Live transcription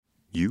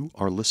You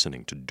are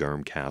listening to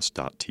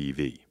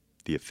Dermcast.tv,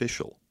 the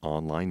official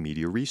online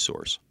media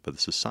resource for the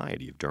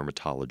Society of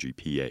Dermatology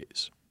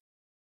PAs.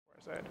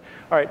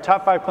 All right,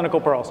 top 5 clinical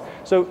pearls.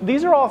 So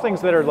these are all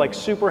things that are like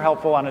super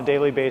helpful on a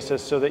daily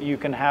basis so that you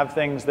can have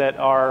things that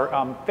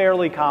are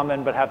fairly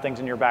common but have things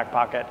in your back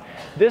pocket.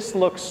 This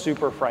looks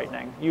super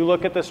frightening. You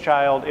look at this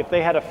child, if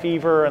they had a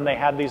fever and they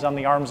had these on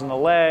the arms and the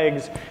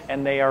legs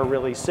and they are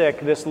really sick,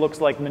 this looks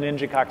like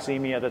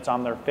meningococcemia that's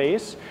on their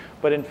face.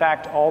 But in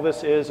fact, all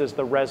this is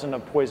the resin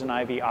of poison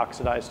ivy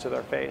oxidized to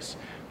their face.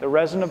 The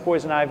resin of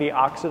poison ivy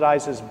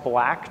oxidizes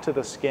black to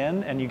the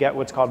skin, and you get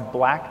what's called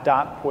black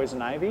dot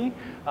poison ivy.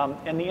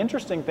 And the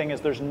interesting thing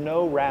is there's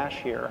no rash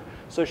here.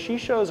 So she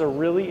shows a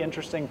really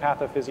interesting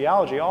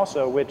pathophysiology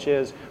also, which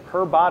is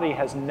her body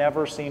has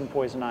never seen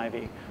poison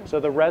ivy. So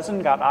the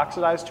resin got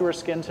oxidized to her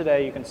skin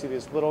today. You can see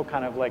these little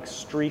kind of like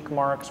streak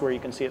marks where you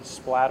can see it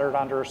splattered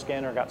onto her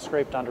skin or got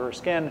scraped onto her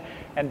skin.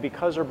 And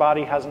because her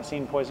body hasn't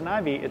seen poison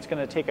ivy, it's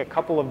going to take a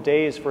couple of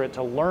days for it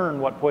to learn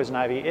what poison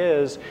ivy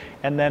is.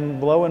 And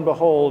then lo and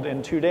behold,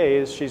 in 2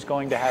 days, she's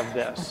going to have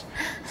this.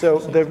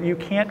 So you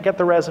can't get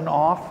the resin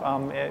off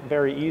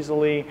very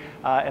easily.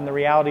 And the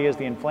reality is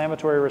the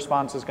inflammatory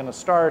response is going to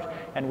start.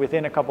 And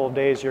within a couple of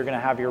days, you're going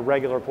to have your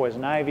regular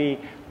poison ivy.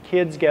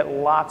 Kids get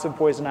lots of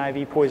poison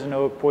ivy, poison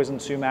oak, poison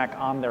sumac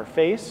on their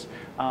face.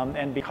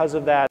 And because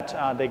of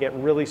that, they get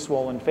really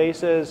swollen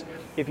faces.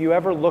 If you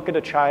ever look at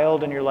a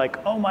child and you're like,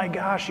 oh my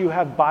gosh, you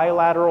have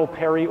bilateral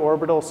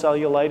periorbital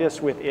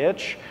cellulitis with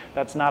itch,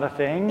 that's not a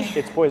thing,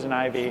 it's poison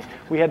ivy.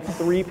 We had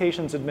 3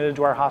 patients admitted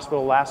to our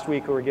hospital last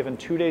week who were given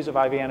 2 days of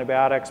IV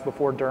antibiotics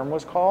before derm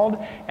was called,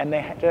 and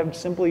they had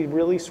simply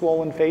really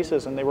swollen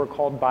faces, and they were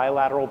called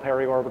bilateral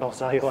periorbital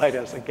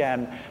cellulitis.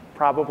 Again,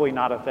 probably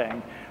not a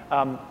thing.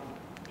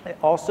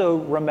 Also,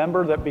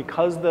 remember that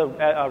because the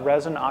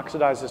resin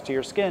oxidizes to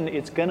your skin,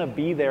 it's going to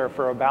be there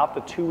for about the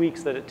 2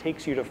 weeks that it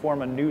takes you to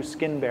form a new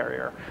skin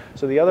barrier.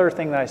 So the other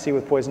thing that I see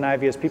with poison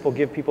ivy is people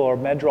give people a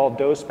Medrol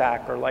dose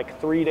pack or like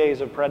 3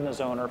 days of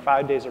prednisone or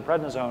 5 days of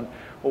prednisone.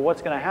 Well,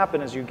 what's going to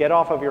happen is you get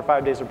off of your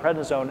 5 days of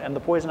prednisone and the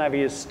poison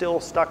ivy is still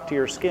stuck to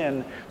your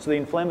skin, so the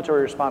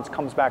inflammatory response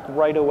comes back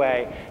right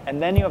away.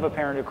 And then you have a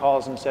parent who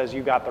calls and says,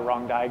 you got the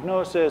wrong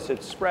diagnosis,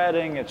 it's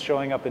spreading, it's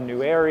showing up in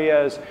new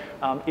areas.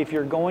 If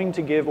you're going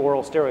to give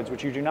oral steroids,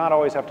 which you do not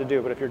always have to do,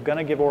 but if you're going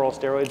to give oral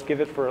steroids, give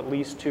it for at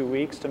least 2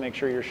 weeks to make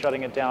sure you're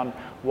shutting it down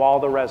while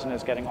the resin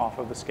is getting off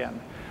of the skin.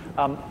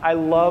 I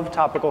love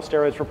topical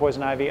steroids for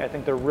poison ivy. I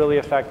think they're really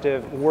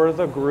effective. We're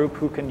the group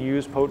who can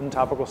use potent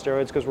topical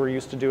steroids because we're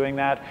used to doing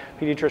that.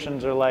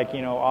 Pediatricians are like,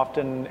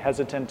 often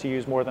hesitant to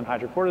use more than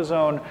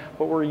hydrocortisone,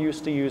 but we're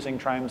used to using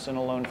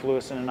triamcinolone,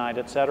 fluocinolone,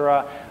 et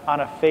cetera.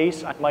 On a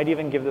face, I might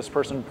even give this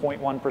person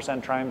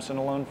 0.1%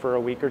 triamcinolone for a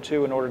week or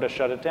 2 in order to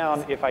shut it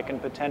down if I can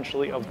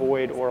potentially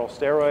avoid oral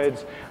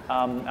steroids.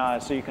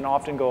 So you can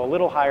often go a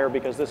little higher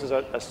because this is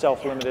a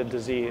self-limited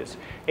disease.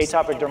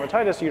 Atopic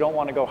dermatitis, you don't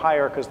want to go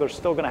higher because they're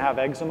still going to have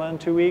eczema in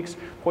 2 weeks.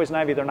 Poison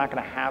ivy, they're not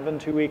going to have in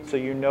 2 weeks, so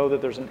you know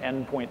that there's an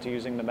end point to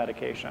using the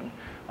medication.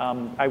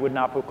 I would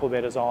not put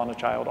clobetasol on a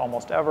child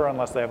almost ever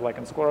unless they have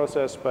lichen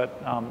sclerosis,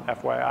 but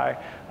FYI,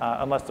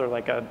 unless they're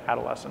like an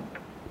adolescent.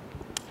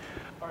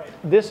 All right,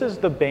 this is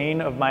the bane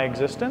of my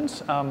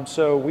existence.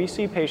 So we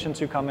see patients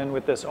who come in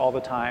with this all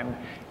the time.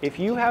 If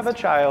you have a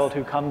child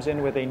who comes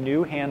in with a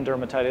new hand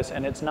dermatitis,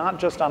 and it's not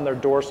just on their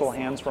dorsal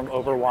hands from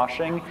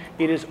overwashing,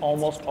 it is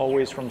almost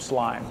always from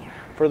slime.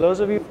 For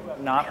those of you who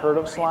have not heard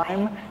of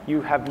slime,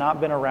 you have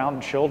not been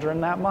around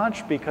children that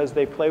much because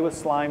they play with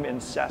slime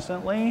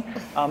incessantly.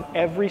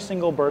 Every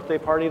single birthday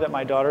party that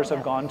my daughters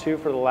have gone to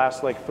for the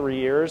last like 3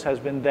 years has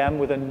been them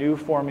with a new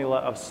formula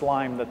of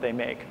slime that they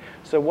make.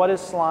 So what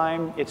is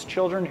slime? It's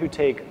children who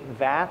take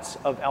vats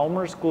of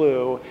Elmer's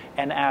glue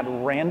and add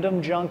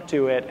random junk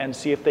to it and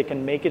see if they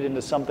can make it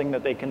into something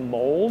that they can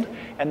mold,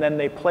 and then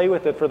they play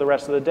with it for the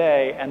rest of the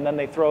day, and then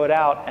they throw it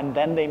out, and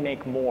then they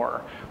make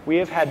more. We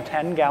have had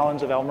 10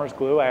 gallons of Elmer's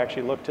glue, I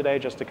actually looked today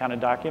just to kind of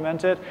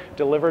document it,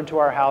 delivered to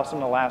our house in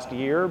the last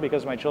year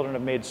because my children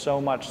have made so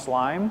much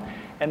slime.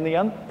 And the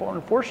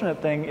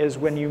unfortunate thing is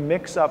when you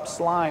mix up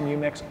slime, you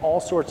mix all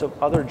sorts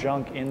of other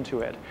junk into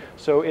it.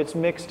 So it's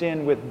mixed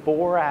in with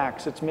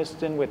borax, it's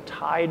mixed in with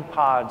Tide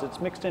Pods, it's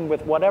mixed in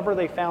with whatever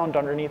they found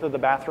underneath of the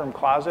bathroom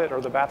closet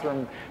or the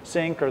bathroom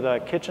sink or the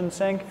kitchen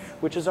sink,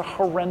 which is a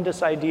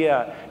horrendous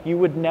idea. You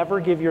would never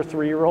give your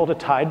 3-year-old a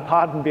Tide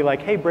Pod and be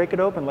like, hey, break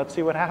it open, let's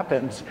see what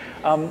happens.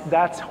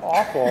 That's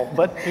awful,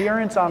 but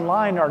parents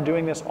online are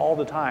doing this all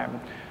the time.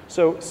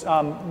 So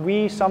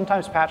we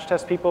sometimes patch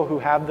test people who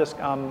have this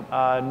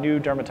new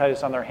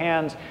dermatitis on their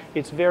hands.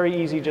 It's very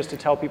easy just to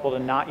tell people to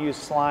not use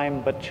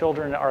slime, but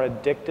children are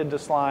addicted to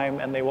slime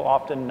and they will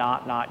often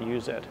not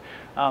use it.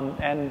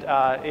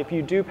 If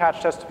you do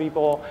patch test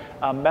people,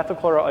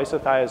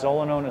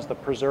 methylchloroisothiazolinone is the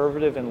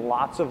preservative in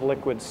lots of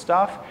liquid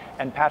stuff,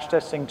 and patch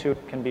testing too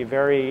can be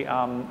very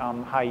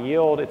high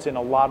yield. It's in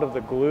a lot of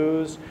the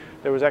glues.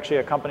 There was actually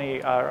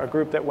a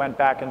group that went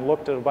back and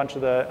looked at a bunch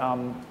of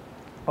the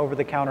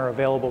over-the-counter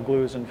available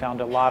glues and found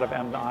a lot of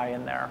MI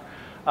in there.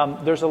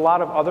 There's a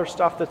lot of other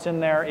stuff that's in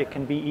there. It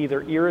can be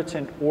either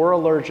irritant or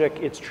allergic.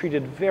 It's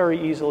treated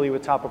very easily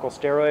with topical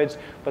steroids,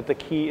 but the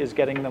key is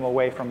getting them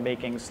away from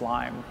making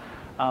slime.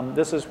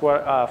 This is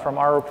what, from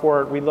our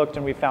report, we looked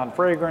and we found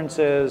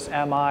fragrances,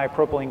 MI,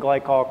 propylene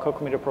glycol,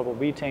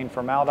 cocamidopropylbutane,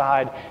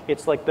 formaldehyde.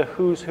 It's like the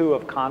who's who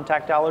of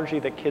contact allergy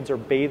that kids are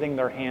bathing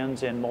their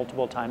hands in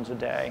multiple times a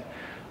day.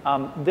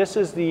 This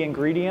is the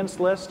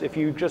ingredients list. If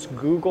you just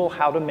Google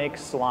how to make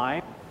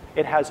slime,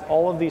 it has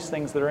all of these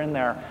things that are in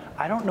there.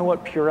 I don't know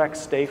what Purex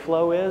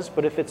Stay-Flow is,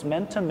 but if it's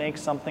meant to make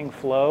something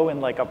flow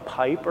in like a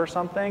pipe or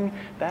something,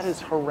 that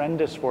is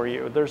horrendous for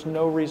you. There's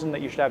no reason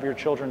that you should have your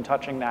children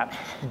touching that.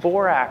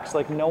 Borax,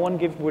 like no one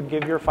would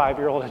give your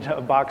 5-year-old a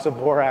box of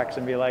borax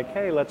and be like,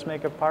 hey, let's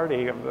make a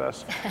party of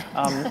this.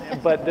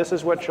 But this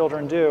is what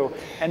children do.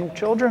 And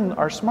children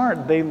are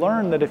smart. They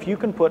learn that if you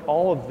can put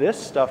all of this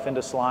stuff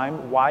into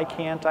slime, why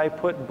can't I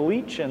put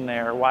bleach in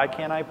there? Why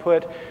can't I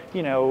put,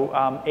 you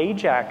know,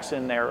 Ajax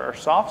in there or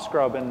soft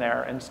scrub in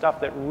there and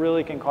stuff that really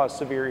can cause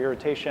severe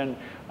irritation,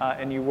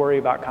 and you worry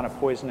about kind of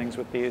poisonings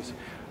with these.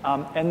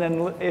 And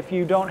then if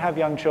you don't have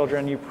young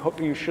children,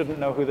 you shouldn't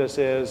know who this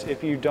is.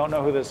 If you don't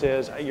know who this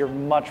is, you're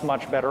much,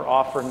 much better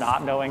off for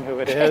not knowing who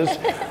it is.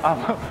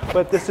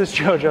 But this is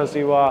JoJo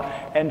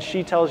Siwa, and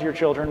she tells your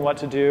children what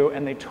to do,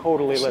 and they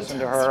totally listen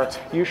to her.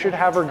 You should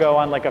have her go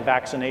on like a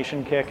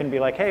vaccination kick and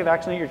be like, hey,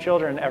 vaccinate your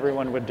children.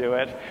 Everyone would do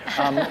it.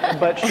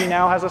 But she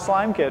now has a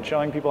slime kit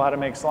showing people how to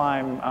make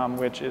slime,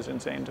 which is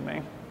insane to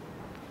me.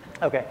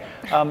 Okay,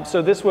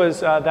 so this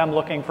was them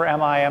looking for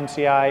MI,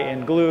 MCI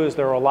in glues.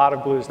 There were a lot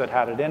of glues that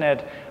had it in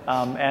it,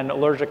 and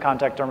allergic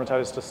contact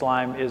dermatitis to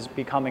slime is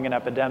becoming an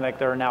epidemic.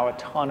 There are now a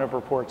ton of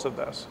reports of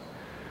this.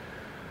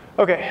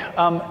 Okay,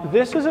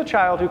 this is a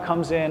child who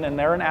comes in and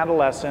they're an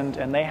adolescent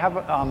and they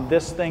have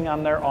this thing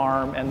on their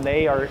arm, and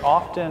they are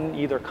often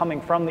either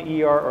coming from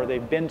the ER or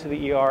they've been to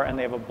the ER and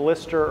they have a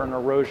blister or an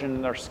erosion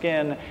in their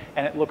skin,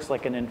 and it looks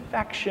like an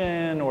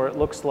infection, or it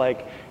looks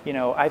like, you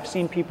know, I've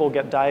seen people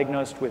get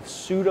diagnosed with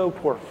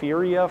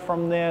pseudoporphyria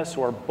from this,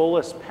 or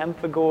bullous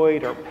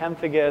pemphigoid or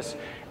pemphigus.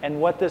 And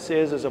what this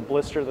is a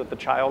blister that the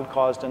child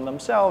caused in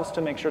themselves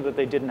to make sure that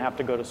they didn't have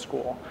to go to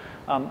school.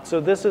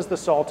 So this is the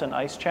salt and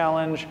ice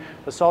challenge.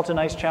 The salt and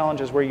ice challenge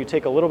is where you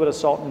take a little bit of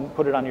salt and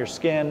put it on your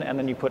skin, and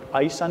then you put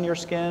ice on your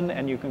skin,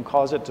 and you can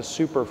cause it to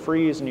super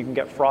freeze, and you can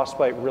get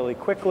frostbite really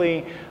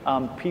quickly.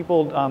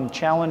 People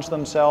challenge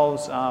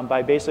themselves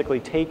by basically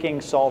taking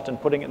salt and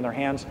putting it in their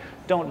hands.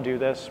 Don't do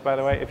this, by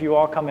the way. If you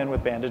all come in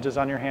with bandages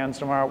on your hands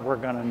tomorrow, we're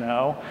gonna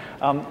know.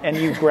 And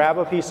you grab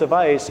a piece of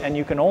ice, and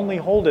you can only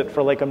hold it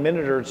for like a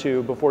minute or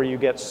two before you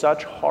get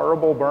such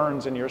horrible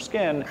burns in your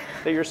skin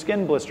that your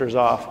skin blisters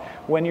off.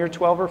 When you're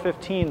 12 or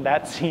 15,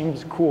 that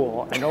seems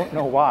cool. I don't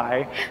know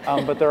why,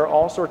 but there are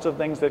all sorts of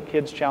things that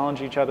kids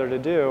challenge each other to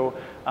do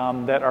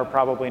that are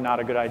probably not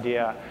a good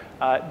idea.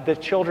 The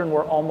children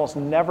will almost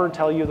never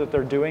tell you that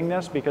they're doing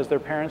this because their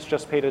parents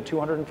just paid a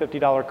 $250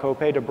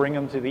 copay to bring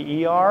them to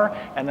the ER,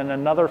 and then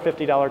another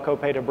 $50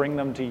 copay to bring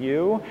them to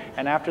you.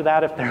 And after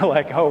that, if they're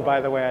like, oh, by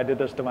the way, I did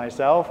this to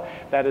myself,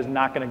 that is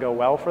not going to go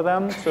well for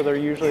them. So they're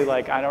usually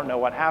like, I don't know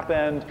what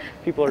happened.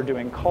 People are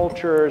doing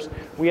cultures.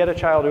 We had a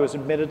child who was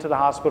admitted to the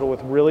hospital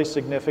with really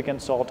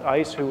significant salt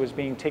ice who was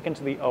being taken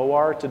to the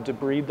OR to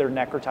debride their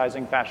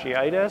necrotizing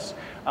fasciitis.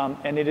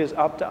 And it is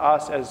up to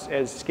us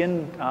as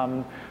skin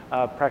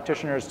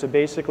practitioners to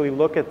basically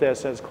look at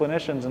this as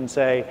clinicians and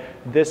say,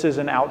 this is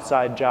an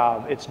outside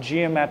job. It's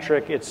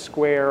geometric, it's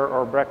square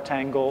or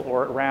rectangle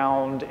or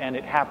round, and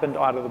it happened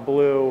out of the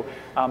blue,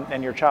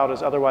 and your child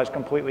is otherwise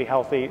completely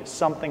healthy.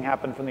 Something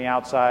happened from the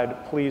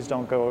outside. Please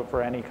don't go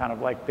for any kind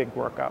of like big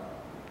workup.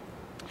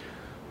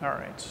 All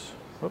right,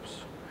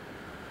 whoops.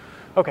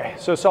 Okay,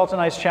 so salt and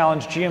ice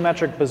challenge,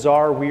 geometric,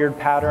 bizarre, weird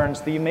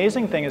patterns. The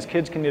amazing thing is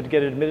kids can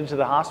get admitted to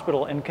the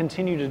hospital and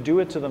continue to do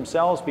it to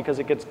themselves because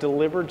it gets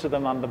delivered to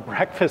them on the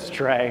breakfast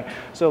tray.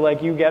 So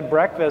like you get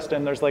breakfast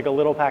and there's like a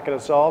little packet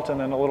of salt and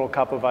then a little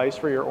cup of ice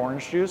for your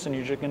orange juice, and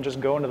you can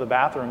just go into the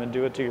bathroom and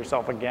do it to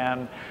yourself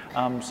again.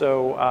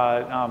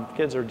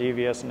 Kids are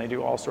devious and they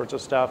do all sorts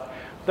of stuff.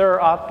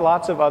 There are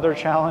lots of other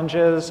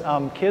challenges.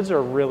 Kids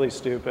are really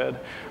stupid.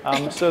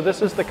 So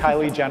this is the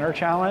Kylie Jenner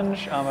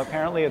challenge.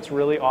 Apparently it's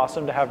really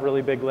awesome to have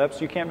really big lips.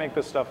 You can't make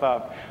this stuff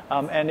up.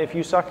 And if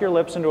you suck your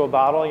lips into a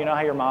bottle, you know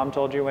how your mom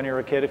told you when you were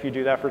a kid, if you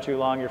do that for too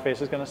long, your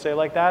face is gonna stay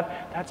like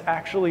that? That's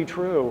actually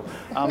true.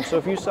 So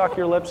if you suck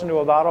your lips into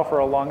a bottle for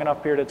a long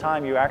enough period of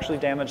time, you actually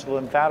damage the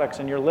lymphatics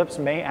and your lips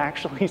may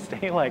actually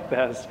stay like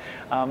this.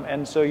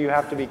 And so you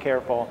have to be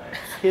careful.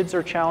 Kids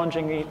are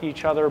challenging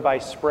each other by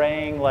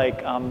spraying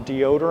like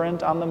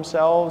deodorant on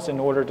themselves in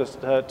order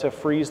to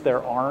freeze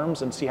their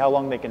arms and see how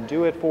long they can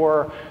do it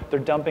for. They're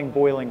dumping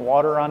boiling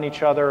water on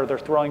each other. They're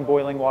throwing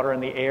boiling water in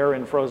the air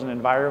in frozen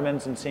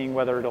environments and seeing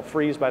whether it'll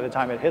freeze by the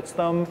time it hits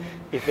them.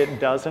 If it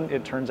doesn't,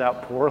 it turns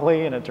out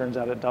poorly, and it turns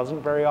out it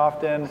doesn't very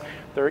often.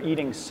 They're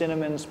eating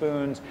cinnamon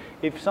spoons.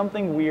 If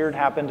something weird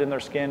happened in their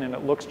skin and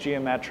it looks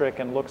geometric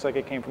and looks like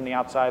it came from the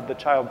outside, the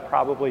child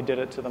probably did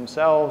it to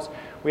themselves.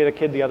 We had a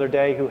kid the other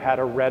day who had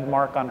a red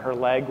mark on her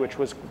leg, which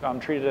was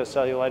treated as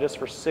cellulitis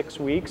for 6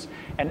 weeks,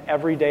 and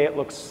every day it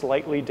looks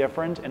slightly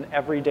different, and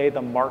every day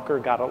the marker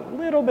got a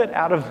little bit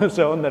out of the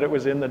zone that it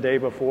was in the day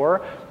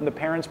before. And the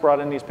parents brought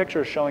in these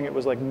pictures showing it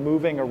was like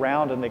moving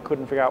around and they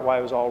couldn't figure out why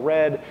it was all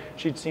red.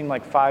 She'd seen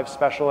like 5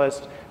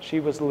 specialists. She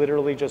was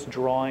literally just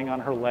drawing on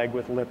her leg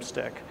with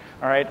lipstick.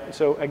 All right,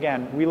 so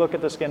again, we look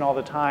at the skin all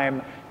the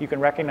time. You can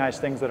recognize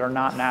things that are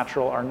not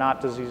natural, are not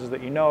diseases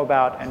that you know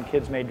about, and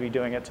kids may be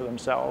doing it to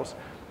themselves.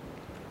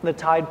 The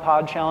Tide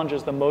Pod Challenge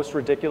is the most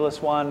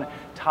ridiculous one.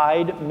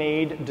 Tide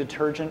made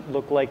detergent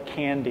look like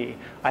candy.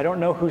 I don't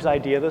know whose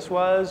idea this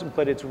was,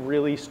 but it's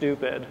really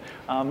stupid.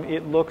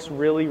 It looks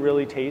really,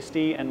 really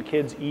tasty, and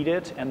kids eat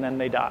it, and then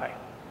they die.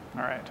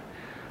 All right.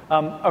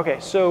 Okay,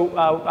 so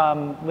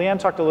Leanne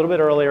talked a little bit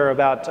earlier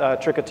about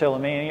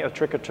trichotillomania,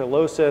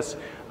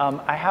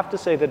 I have to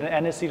say that an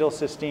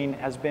N-acetylcysteine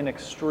has been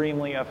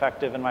extremely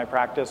effective in my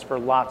practice for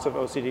lots of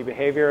OCD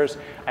behaviors.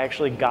 I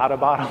actually got a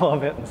bottle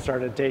of it and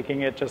started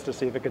taking it just to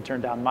see if it could turn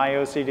down my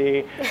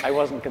OCD. I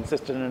wasn't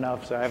consistent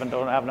enough, so I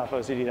don't have enough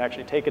OCD to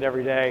actually take it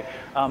every day.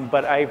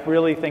 But I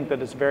really think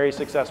that it's very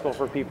successful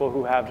for people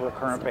who have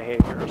recurrent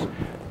behaviors.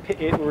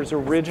 It was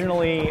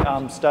originally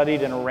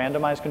studied in a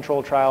randomized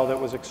controlled trial that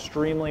was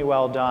extremely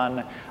well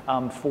done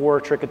for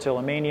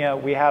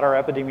trichotillomania. We had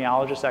our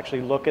epidemiologists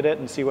actually look at it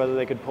and see whether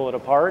they could pull it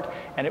apart,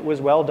 and it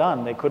was well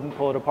done. They couldn't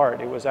pull it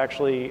apart. It was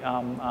actually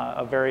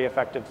a very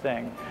effective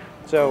thing.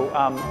 So,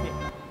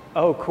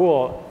 oh,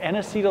 cool.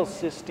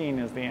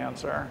 N-acetylcysteine is the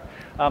answer.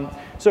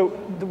 So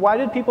why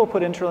did people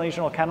put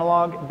intralesional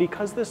Kenalog?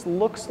 Because this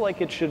looks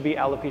like it should be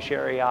alopecia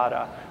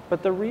areata.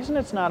 But the reason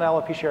it's not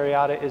alopecia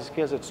areata is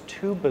because it's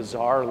too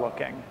bizarre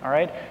looking, all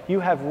right? You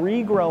have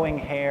regrowing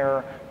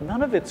hair.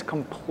 None of it's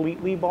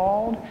completely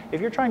bald.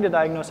 If you're trying to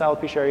diagnose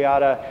alopecia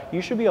areata, you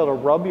should be able to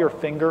rub your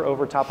finger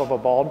over top of a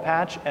bald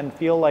patch and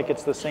feel like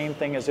it's the same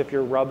thing as if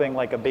you're rubbing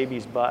like a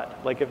baby's butt.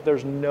 Like if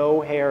there's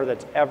no hair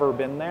that's ever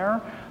been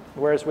there.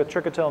 Whereas with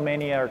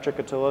trichotillomania or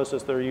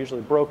trichotillomania, they're usually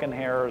broken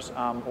hairs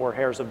or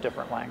hairs of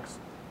different lengths.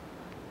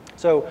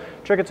 So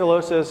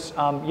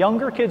trichotillomania,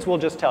 younger kids will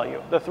just tell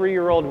you. The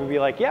 3-year-old would be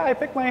like, yeah, I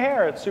picked my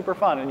hair, it's super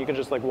fun, and you can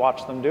just like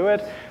watch them do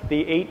it.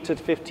 The 8 to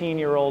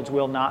 15-year-olds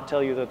will not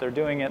tell you that they're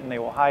doing it, and they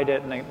will hide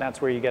it, and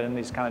that's where you get in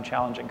these kind of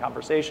challenging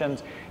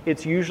conversations.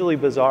 It's usually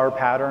bizarre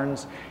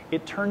patterns.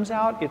 It turns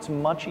out it's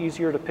much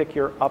easier to pick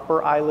your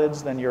upper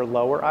eyelids than your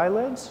lower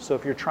eyelids. So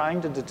if you're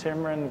trying to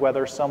determine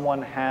whether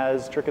someone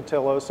has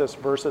trichotillomania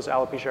versus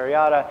alopecia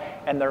areata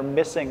and they're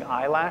missing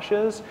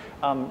eyelashes,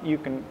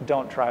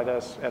 don't try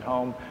this at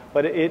home,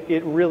 but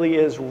it really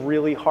is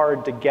really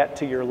hard to get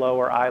to your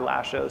lower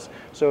eyelashes.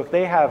 So if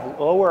they have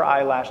lower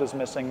eyelashes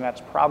missing,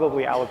 that's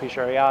probably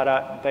alopecia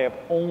areata. If they have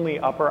only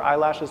upper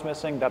eyelashes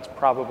missing, that's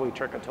probably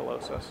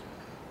trichotillomania.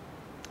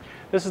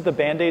 This is the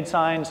Band-Aid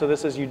sign. So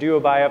this is you do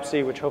a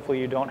biopsy, which hopefully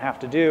you don't have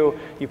to do.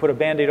 You put a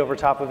Band-Aid over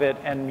top of it,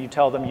 and you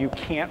tell them you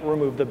can't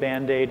remove the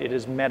Band-Aid. It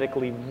is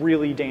medically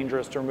really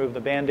dangerous to remove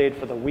the Band-Aid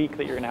for the week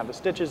that you're going to have the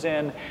stitches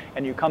in.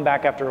 And you come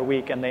back after a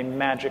week, and they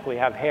magically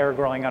have hair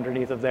growing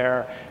underneath of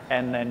there,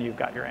 and then you've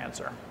got your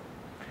answer.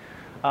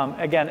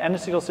 Again,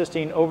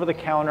 N-acetylcysteine,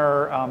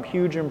 over-the-counter,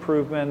 huge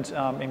improvement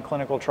in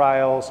clinical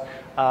trials,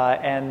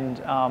 and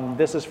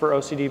this is for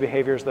OCD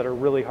behaviors that are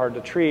really hard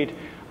to treat.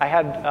 I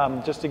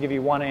had, just to give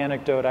you one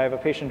anecdote, I have a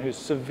patient who's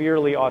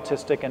severely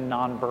autistic and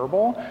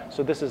nonverbal,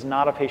 so this is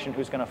not a patient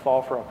who's going to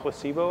fall for a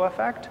placebo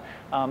effect,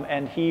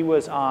 and he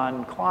was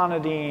on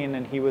clonidine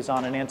and he was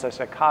on an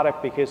antipsychotic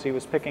because he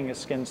was picking his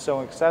skin so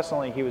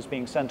incessantly he was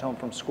being sent home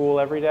from school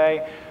every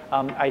day.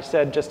 I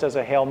said, just as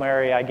a Hail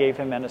Mary, I gave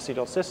him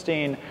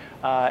N-acetylcysteine,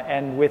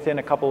 and within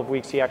a couple of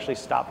weeks he actually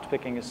stopped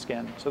picking his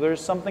skin. So there's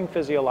something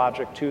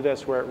physiologic to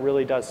this where it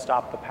really does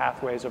stop the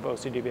pathways of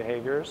OCD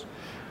behaviors.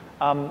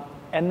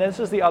 And this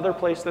is the other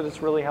place that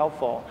it's really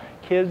helpful.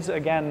 Kids,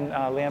 again,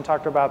 Leanne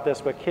talked about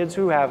this, but kids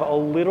who have a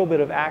little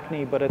bit of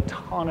acne but a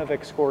ton of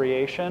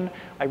excoriation,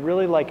 I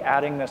really like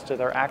adding this to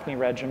their acne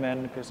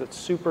regimen because it's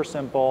super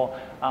simple.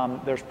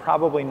 There's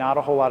probably not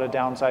a whole lot of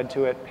downside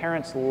to it.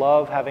 Parents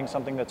love having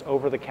something that's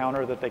over the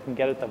counter that they can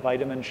get at the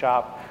vitamin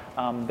shop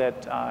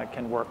that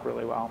can work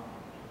really well.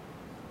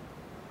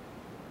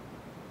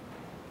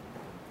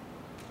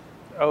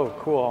 Oh,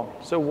 cool.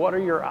 So what are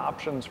your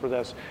options for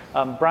this?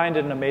 Brian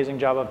did an amazing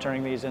job of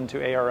turning these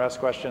into ARS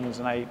questions,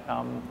 and I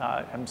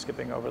am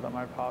skipping over them.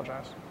 I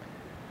apologize.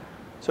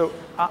 So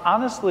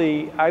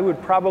honestly, I would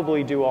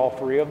probably do all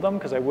 3 of them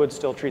because I would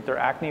still treat their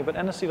acne, but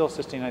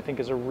N-acetylcysteine I think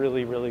is a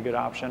really, really good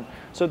option.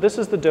 So this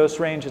is the dose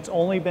range. It's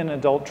only been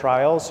adult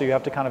trials, so you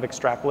have to kind of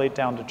extrapolate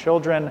down to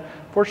children.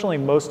 Fortunately,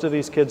 most of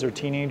these kids are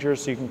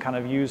teenagers, so you can kind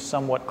of use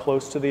somewhat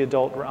close to the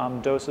adult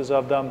doses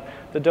of them.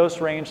 The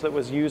dose range that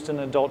was used in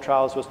adult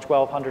trials was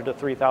 1,200 to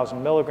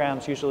 3,000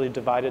 milligrams, usually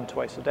divided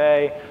twice a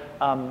day.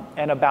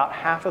 And about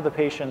half of the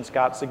patients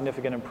got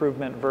significant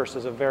improvement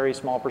versus a very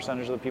small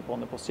percentage of the people in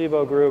the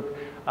placebo group.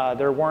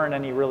 There weren't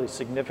any really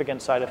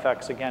significant side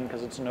effects, again,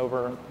 because it's an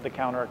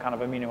over-the-counter kind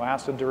of amino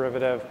acid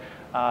derivative.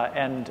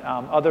 and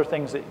other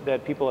things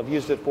that people have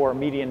used it for,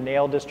 median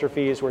nail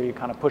dystrophies, where you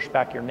kind of push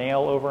back your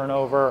nail over and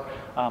over,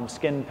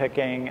 skin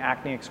picking,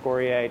 acne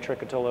excoriae,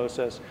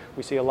 trichotilliosis.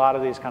 We see a lot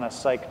of these kind of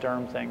psych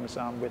derm things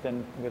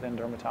within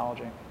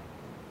dermatology.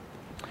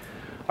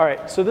 All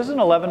right, so this is an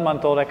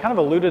 11-month-old. I kind of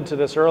alluded to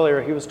this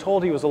earlier. He was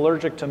told he was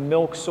allergic to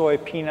milk, soy,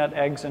 peanut,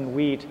 eggs, and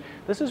wheat.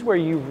 This is where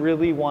you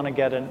really want to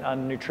get a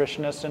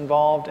nutritionist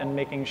involved and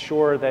making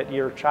sure that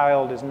your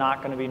child is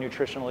not going to be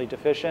nutritionally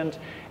deficient.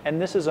 And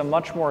this is a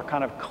much more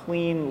kind of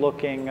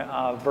clean-looking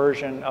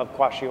version of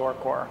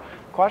kwashiorkor.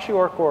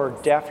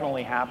 Kwashiorkor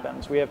definitely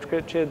happens. We have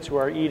kids who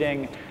are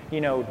eating,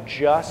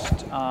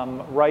 just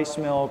rice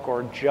milk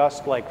or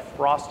just like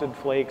Frosted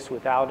Flakes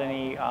without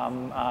any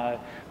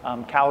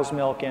cow's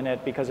milk in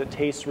it because it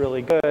tastes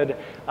really good,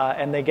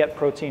 and they get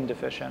protein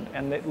deficient.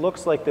 And it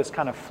looks like this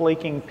kind of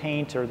flaking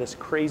paint or this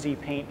crazy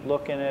paint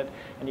look in it,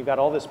 and you've got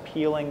all this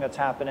peeling that's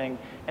happening,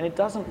 and it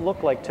doesn't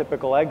look like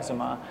typical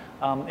eczema.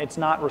 It's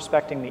not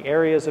respecting the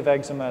areas of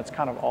eczema, it's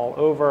kind of all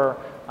over,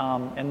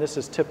 and this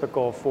is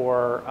typical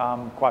for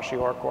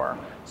kwashiorkor.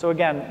 So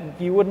again,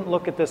 you wouldn't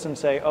look at this and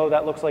say, oh,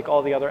 that looks like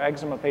all the other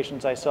eczema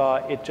patients I saw.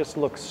 It just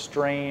looks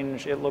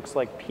strange, it looks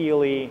like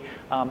peely,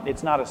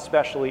 it's not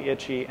especially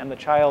itchy, and the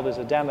child is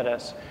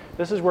edematous.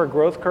 This is where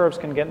growth curves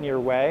can get in your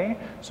way.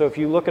 So if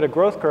you look at a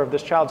growth curve,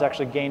 this child's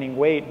actually gaining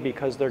weight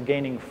because they're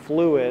gaining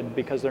fluid,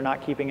 because they're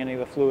not keeping any of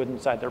the fluid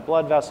inside their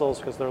blood vessels,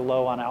 because they're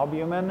low on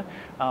albumin.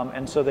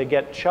 And so they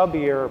get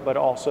chubbier, but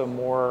also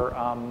more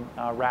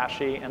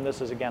rashy. And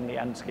this is, again, the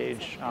end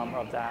stage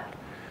of that.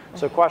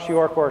 So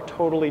kwashiorkor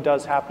totally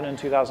does happen in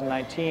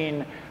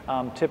 2019,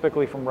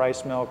 typically from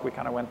rice milk. We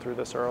kind of went through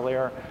this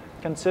earlier.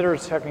 Consider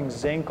checking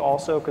zinc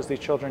also, because these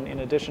children, in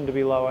addition to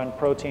be low on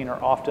protein,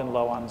 are often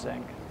low on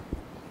zinc.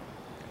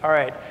 All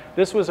right,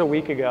 this was a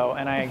week ago,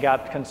 and I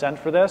got consent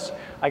for this.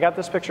 I got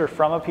this picture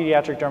from a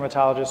pediatric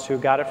dermatologist who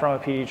got it from a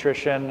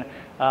pediatrician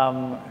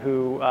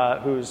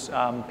whose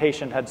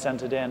patient had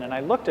sent it in. And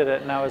I looked at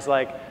it, and I was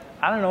like,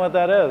 I don't know what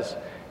that is.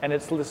 And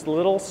it's this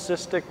little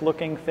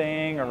cystic-looking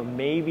thing, or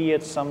maybe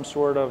it's some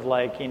sort of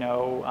like,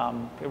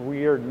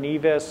 weird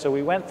nevus. So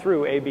we went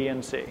through A, B,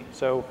 and C.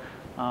 So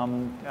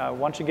why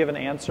don't you give an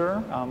answer,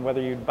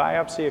 whether you'd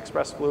biopsy,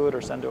 express fluid,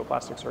 or send to a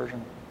plastic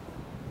surgeon?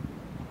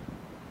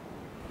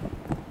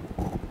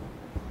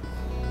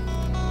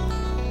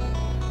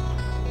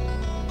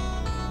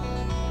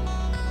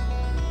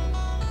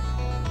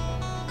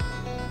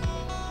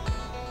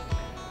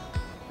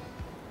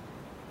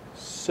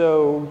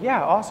 So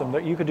yeah, awesome.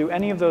 You could do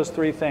any of those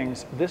three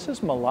things. This is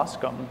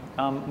molluscum.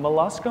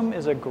 Molluscum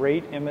is a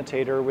great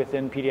imitator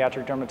within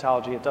pediatric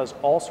dermatology. It does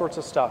all sorts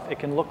of stuff. It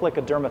can look like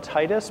a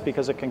dermatitis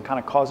because it can kind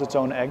of cause its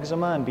own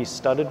eczema and be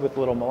studded with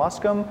little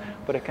molluscum,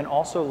 but it can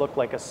also look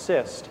like a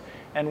cyst.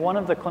 And one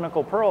of the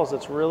clinical pearls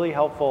that's really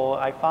helpful,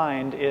 I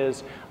find,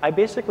 is I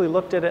basically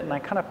looked at it and I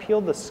kind of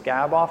peeled the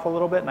scab off a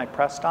little bit and I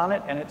pressed on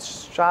it, and it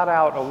shot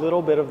out a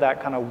little bit of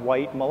that kind of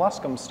white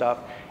molluscum stuff.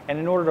 And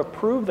in order to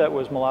prove that it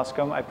was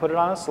molluscum, I put it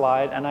on a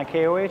slide and I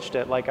KOH'd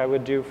it like I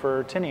would do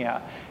for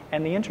tinea.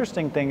 And the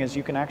interesting thing is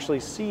you can actually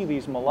see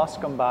these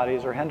molluscum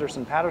bodies or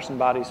Henderson-Patterson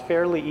bodies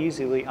fairly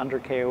easily under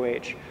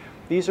KOH.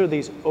 These are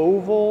these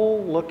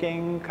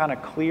oval-looking kind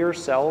of clear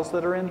cells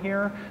that are in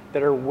here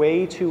that are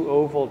way too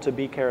oval to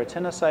be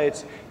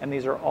keratinocytes, and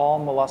these are all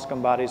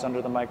molluscum bodies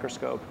under the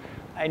microscope.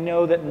 I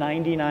know that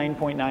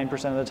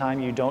 99.9% of the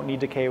time you don't need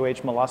to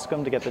KOH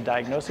molluscum to get the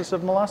diagnosis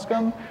of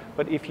molluscum,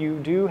 but if you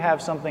do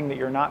have something that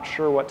you're not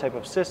sure what type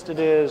of cyst it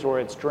is, or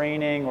it's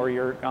draining, or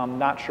you're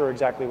not sure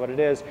exactly what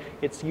it is,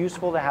 it's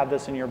useful to have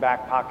this in your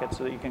back pocket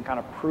so that you can kind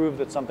of prove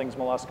that something's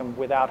molluscum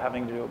without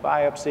having to do a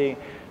biopsy.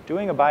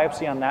 Doing a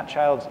biopsy on that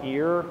child's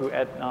ear, who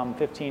at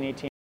 15,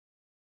 18,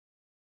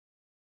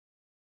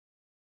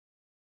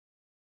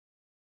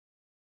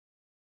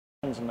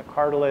 in the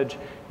cartilage,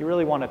 you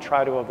really want to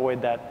try to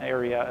avoid that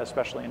area,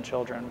 especially in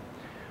children.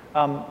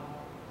 All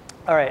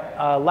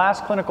right,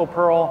 last clinical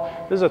pearl.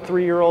 This is a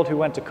 3-year-old who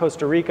went to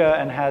Costa Rica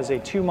and has a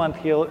 2-month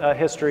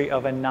history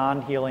of a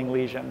non-healing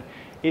lesion.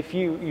 If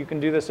you can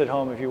do this at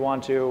home if you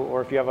want to,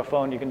 or if you have a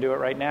phone, you can do it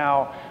right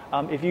now.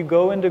 If you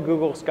go into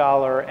Google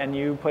Scholar and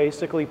you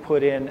basically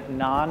put in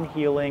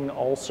non-healing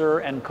ulcer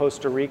and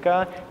Costa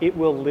Rica, it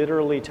will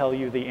literally tell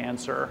you the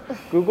answer.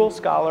 Google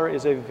Scholar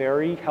is a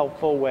very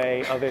helpful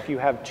way of, if you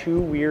have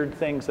two weird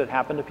things that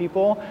happen to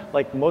people,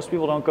 like most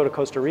people don't go to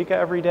Costa Rica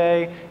every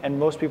day, and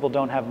most people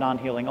don't have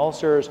non-healing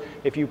ulcers.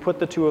 If you put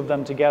the two of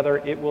them together,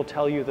 it will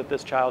tell you that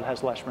this child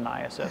has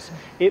leishmaniasis.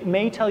 It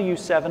may tell you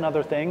 7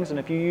 other things, and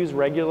if you use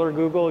regular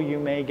Google, you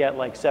may get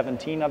like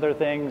 17 other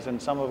things,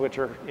 and some of which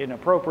are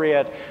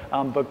inappropriate.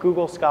 But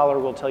Google Scholar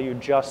will tell you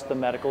just the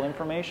medical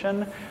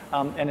information,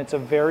 and it's a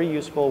very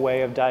useful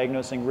way of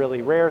diagnosing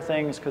really rare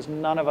things, because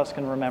none of us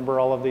can remember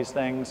all of these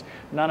things.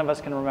 None of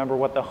us can remember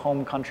what the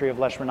home country of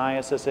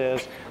leishmaniasis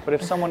is. But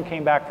if someone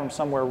came back from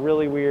somewhere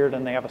really weird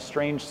and they have a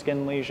strange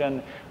skin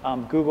lesion,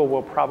 Google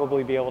will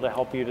probably be able to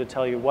help you to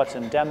tell you what's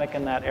endemic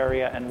in that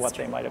area and what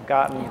they might have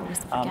gotten.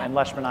 And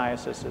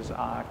leishmaniasis is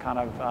kind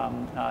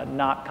of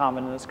not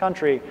common in this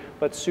country,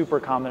 but super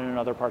common in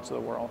other parts of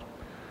the world.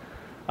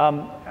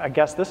 I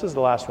guess this is the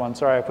last one.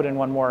 Sorry, I put in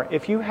one more.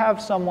 If you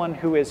have someone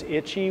who is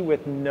itchy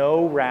with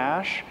no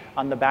rash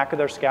on the back of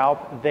their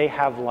scalp, they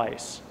have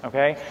lice,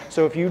 okay?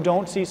 So if you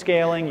don't see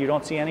scaling, you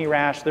don't see any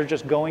rash, they're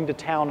just going to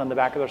town on the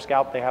back of their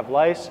scalp, they have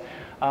lice.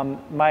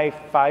 My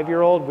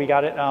 5-year-old, we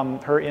got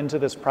her into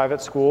this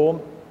private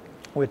school,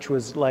 which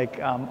was like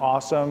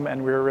awesome,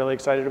 and we were really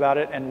excited about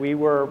it. And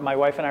my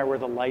wife and I were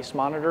the lice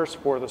monitors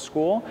for the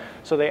school.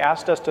 So they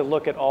asked us to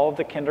look at all of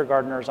the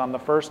kindergartners on the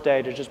first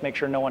day to just make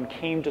sure no one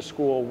came to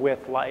school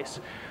with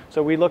lice.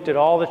 So we looked at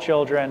all the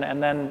children,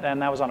 and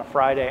that was on a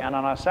Friday. And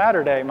on a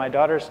Saturday, my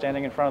daughter's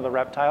standing in front of the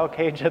reptile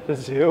cage at the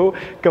zoo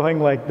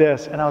going like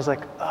this. And I was like,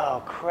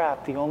 oh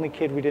crap, the only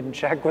kid we didn't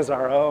check was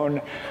our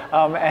own.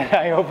 And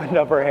I opened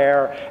up her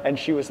hair, and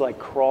she was like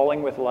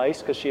crawling with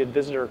lice because she had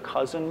visited her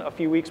cousin a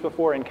few weeks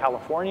before in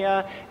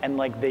California, and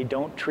like they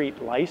don't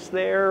treat lice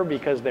there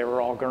because they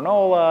were all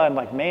granola, and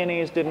like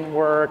mayonnaise didn't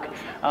work.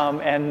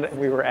 And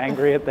we were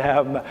angry at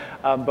them.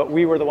 But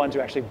we were the ones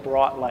who actually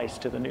brought lice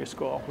to the new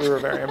school. We were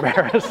very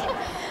embarrassed.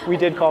 We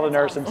did call the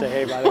nurse and say,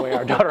 hey, by the way,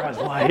 our daughter has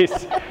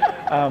lice.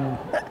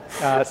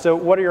 So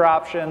what are your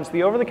options?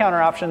 The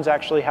over-the-counter options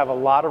actually have a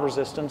lot of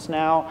resistance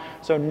now.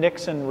 So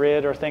Nix and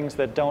Rid are things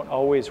that don't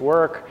always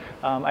work.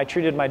 I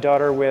treated my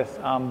daughter with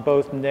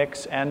both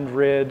Nix and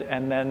Rid,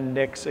 and then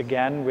Nix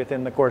again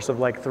within the course of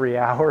like 3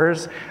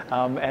 hours.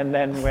 And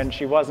then when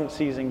she wasn't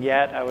seizing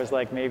yet, I was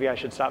like, maybe I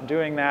should stop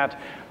doing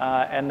that.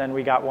 And then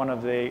we got one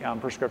of the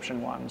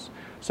prescription ones.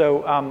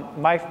 So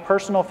my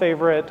personal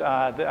favorite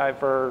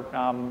for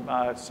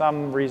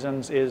some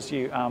reasons is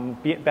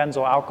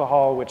benzyl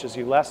alcohol, which is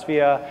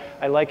Ulesvia.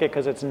 I like it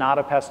because it's not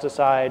a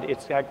pesticide.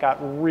 It's got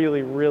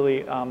really,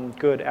 really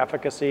good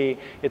efficacy.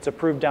 It's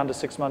approved down to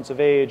 6 months of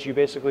age. You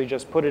basically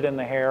just put it in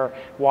the hair,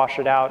 wash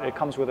it out. It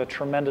comes with a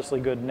tremendously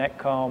good neck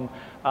comb,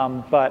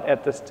 but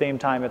at the same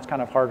time, it's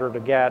kind of harder to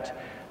get.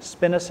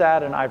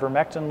 Spinosad and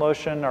ivermectin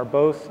lotion are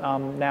both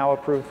now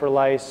approved for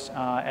lice,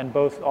 and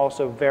both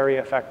also very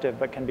effective,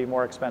 but can be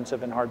more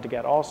expensive and hard to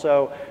get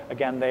also.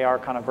 Again, they are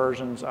kind of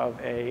versions of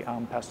a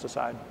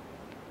pesticide.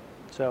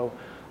 So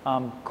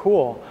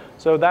cool.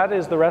 So that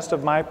is the rest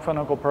of my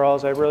clinical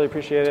pearls. I really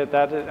appreciate it.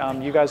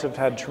 You guys have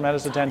had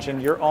tremendous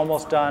attention. You're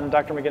almost done.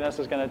 Dr. McGinnis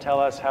is going to tell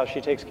us how she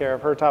takes care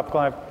of her top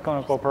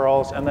clinical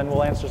pearls, and then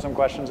we'll answer some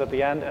questions at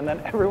the end, and then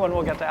everyone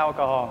will get to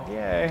alcohol.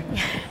 Yay.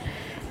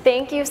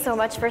 Thank you so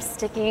much for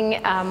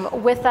sticking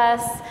with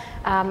us.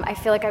 I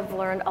feel like I've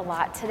learned a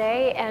lot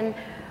today. And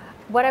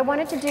what I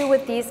wanted to do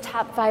with these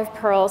top 5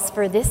 pearls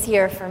for this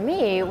year for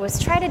me was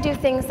try to do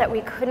things that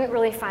we couldn't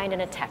really find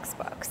in a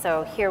textbook.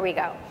 So here we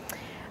go.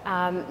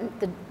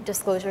 The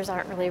disclosures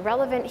aren't really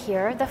relevant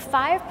here. The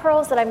 5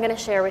 pearls that I'm going to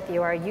share with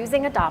you are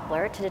using a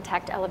Doppler to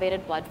detect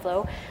elevated blood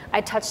flow.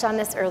 I touched on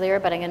this earlier,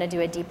 but I'm going to do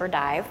a deeper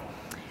dive.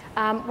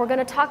 We're going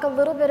to talk a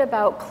little bit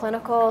about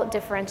clinical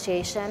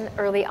differentiation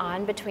early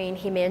on between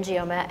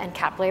hemangioma and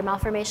capillary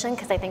malformation,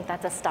 because I think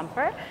that's a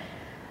stumper.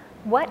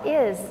 What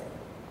is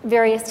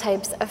various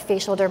types of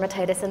facial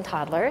dermatitis in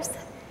toddlers?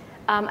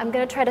 I'm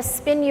going to try to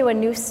spin you a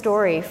new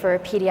story for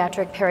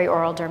pediatric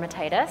perioral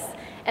dermatitis,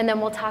 and then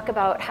we'll talk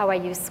about how I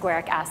use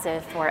squaric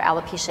acid for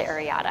alopecia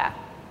areata.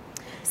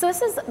 So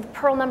this is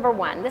pearl number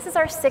 1. This is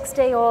our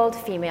 6-day-old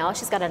female.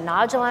 She's got a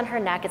nodule on her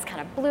neck. It's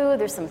kind of blue.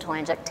 There's some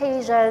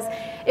telangiectasias.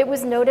 It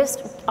was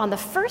noticed on the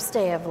first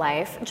day of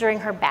life during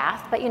her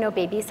bath, but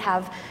babies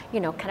have,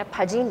 kind of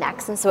pudgy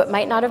necks, and so it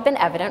might not have been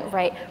evident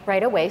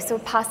right away. So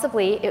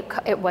possibly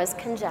it was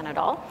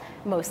congenital.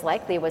 Most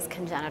likely was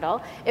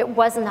congenital. It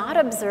was not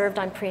observed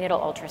on prenatal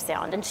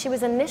ultrasound, and she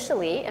was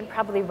initially, and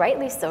probably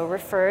rightly so,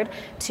 referred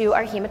to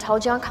our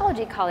hematology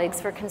oncology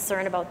colleagues for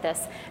concern about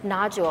this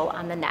nodule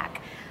on the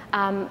neck.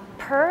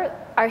 Per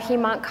our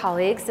hemonc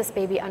colleagues, this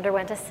baby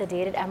underwent a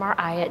sedated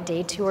MRI at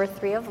day 2 or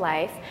 3 of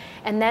life,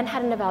 and then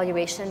had an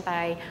evaluation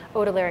by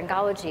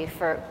otolaryngology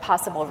for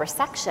possible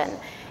resection.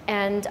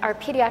 And our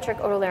pediatric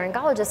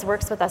otolaryngologist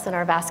works with us in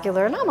our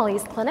vascular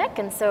anomalies clinic,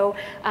 and so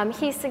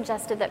he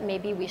suggested that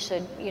maybe we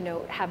should,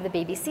 have the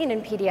baby seen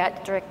in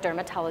pediatric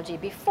dermatology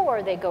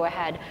before they go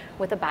ahead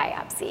with a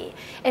biopsy.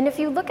 And if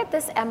you look at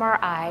this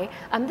MRI,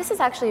 this is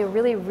actually a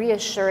really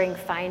reassuring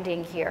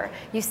finding here.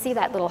 You see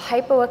that little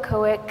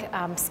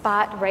hypoechoic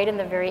spot right in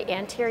the very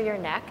anterior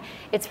neck.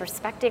 It's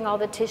respecting all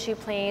the tissue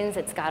planes.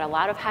 It's got a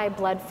lot of high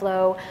blood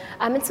flow.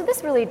 And so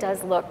this really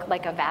does look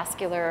like a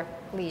vascular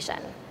lesion.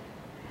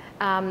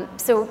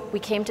 So we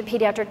came to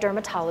pediatric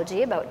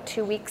dermatology about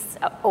 2 weeks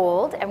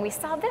old, and we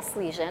saw this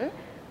lesion,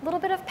 a little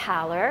bit of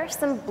pallor,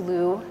 some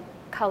blue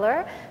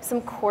color,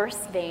 some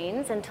coarse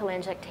veins, and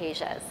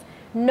telangiectasias.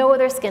 No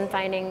other skin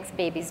findings,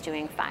 baby's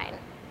doing fine.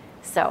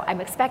 So I'm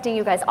expecting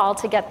you guys all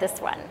to get this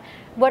one.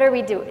 What are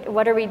we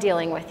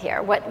dealing with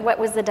here? What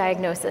was the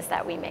diagnosis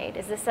that we made?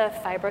 Is this a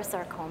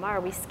fibrosarcoma?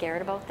 Are we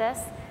scared about this?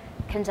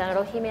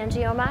 Congenital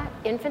hemangioma?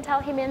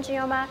 Infantile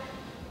hemangioma?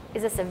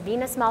 Is this a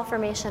venous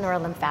malformation or a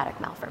lymphatic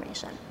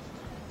malformation?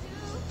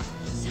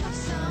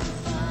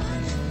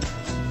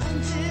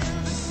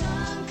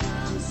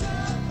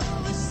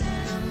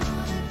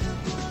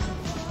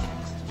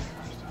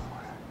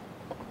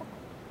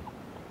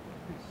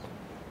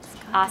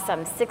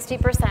 Awesome,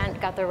 60%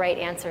 got the right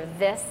answer.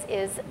 This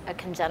is a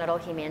congenital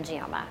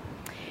hemangioma.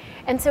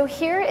 And so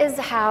here is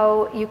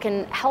how you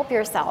can help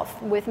yourself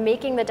with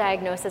making the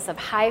diagnosis of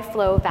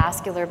high-flow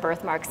vascular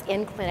birthmarks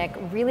in clinic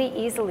really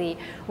easily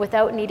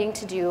without needing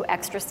to do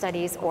extra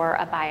studies or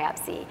a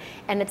biopsy.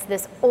 And it's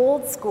this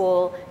old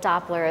school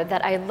Doppler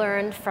that I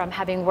learned from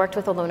having worked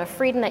with Ilona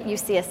Frieden at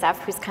UCSF,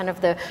 who's kind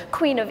of the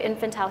queen of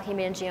infantile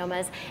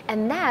hemangiomas,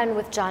 and then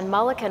with John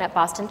Mulliken at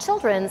Boston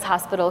Children's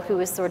Hospital, who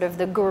is sort of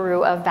the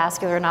guru of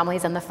vascular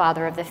anomalies and the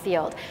father of the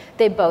field.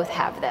 They both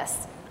have this.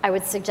 I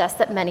would suggest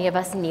that many of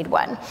us need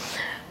one.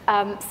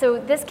 So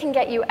this can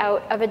get you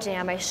out of a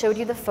jam. I showed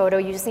you the photo.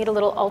 You just need a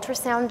little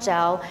ultrasound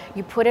gel.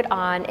 You put it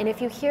on, and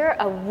if you hear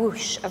a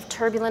whoosh of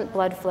turbulent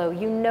blood flow,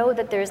 you know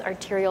that there's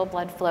arterial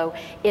blood flow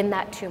in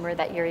that tumor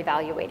that you're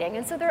evaluating.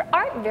 And so there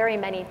aren't very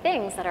many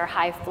things that are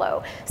high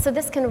flow. So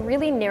this can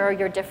really narrow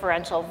your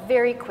differential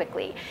very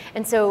quickly.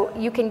 And so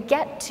you can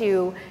get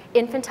to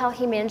infantile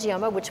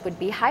hemangioma, which would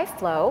be high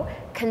flow,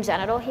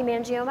 congenital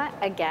hemangioma,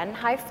 again,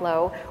 high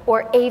flow,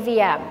 or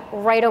AVM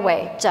right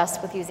away,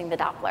 just with using the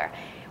Doppler.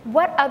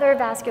 What other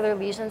vascular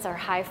lesions are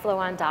high flow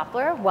on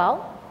Doppler?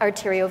 Well,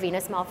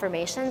 arteriovenous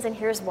malformations, and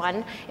here's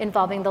one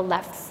involving the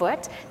left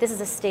foot. This is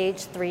a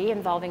stage 3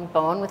 involving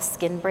bone with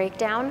skin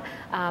breakdown.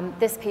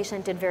 This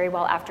patient did very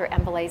well after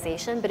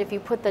embolization, but if you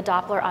put the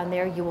Doppler on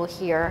there, you will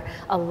hear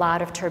a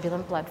lot of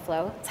turbulent blood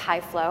flow. It's high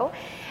flow.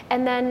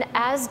 And then,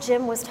 as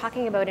Jim was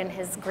talking about in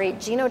his great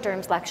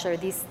genoderms lecture,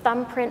 these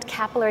thumbprint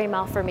capillary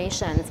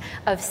malformations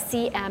of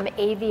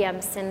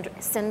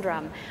CM-AVM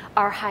syndrome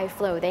are high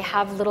flow. They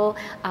have little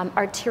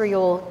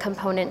arterial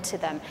component to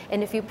them.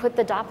 And if you put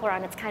the Doppler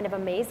on, it's kind of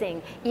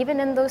amazing. Even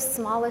in those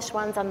smallish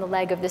ones on the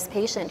leg of this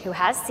patient who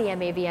has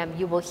CM-AVM,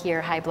 you will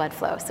hear high blood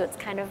flow. So it's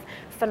kind of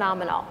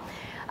phenomenal.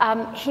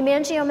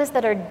 Hemangiomas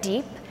that are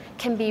deep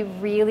can be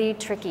really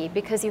tricky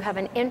because you have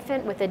an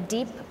infant with a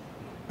deep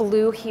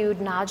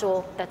blue-hued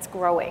nodule that's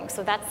growing,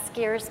 so that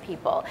scares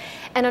people.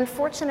 And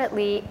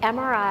unfortunately,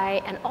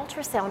 MRI and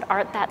ultrasound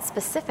aren't that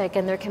specific,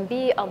 and there can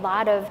be a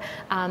lot of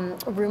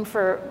room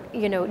for,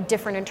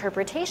 different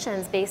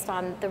interpretations based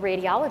on the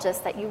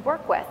radiologist that you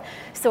work with.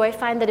 So I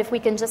find that if we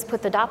can just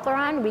put the Doppler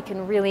on, we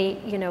can really,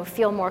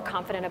 feel more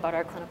confident about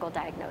our clinical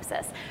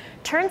diagnosis.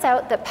 Turns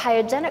out that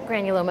pyogenic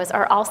granulomas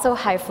are also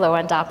high flow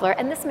on Doppler,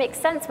 and this makes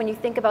sense when you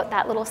think about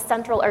that little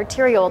central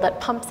arteriole that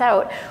pumps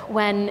out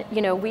when,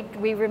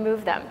 we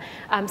remove them.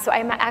 So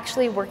I'm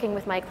actually working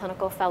with my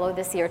clinical fellow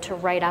this year to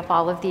write up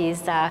all of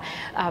these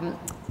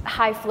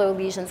high flow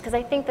lesions, because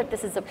I think that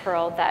this is a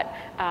pearl that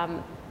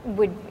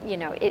would,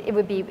 it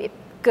would be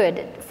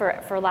good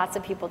for lots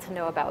of people to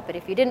know about. But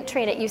if you didn't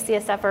train at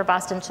UCSF or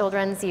Boston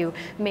Children's, you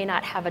may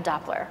not have a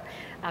Doppler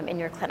in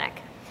your clinic.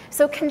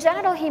 So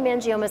congenital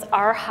hemangiomas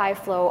are high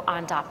flow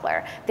on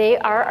Doppler. They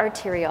are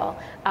arterial.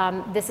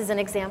 This is an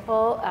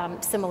example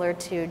similar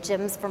to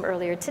Jim's from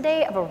earlier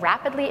today of a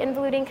rapidly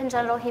involuting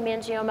congenital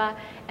hemangioma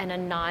and a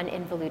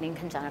non-involuting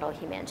congenital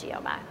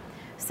hemangioma.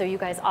 So you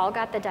guys all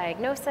got the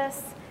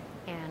diagnosis,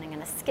 and I'm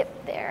going to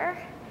skip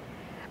there.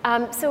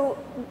 So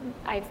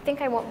I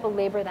think I won't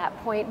belabor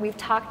that point. We've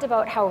talked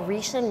about how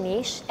riche and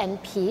niche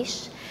and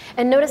piche.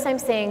 And notice I'm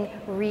saying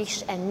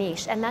riche and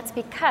niche, and that's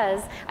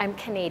because I'm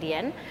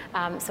Canadian,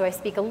 so I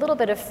speak a little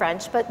bit of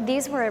French, but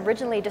these were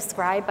originally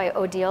described by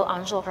Odile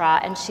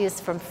Enjolras, and she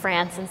is from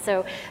France, and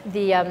so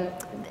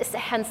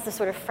hence the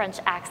sort of French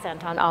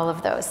accent on all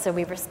of those. So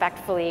we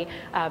respectfully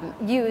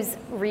use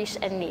riche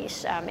and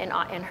niche in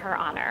her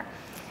honor.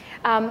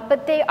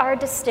 But they are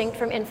distinct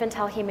from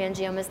infantile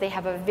hemangiomas. They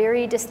have a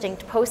very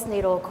distinct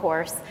postnatal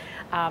course,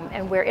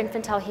 and where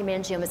infantile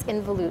hemangiomas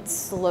involute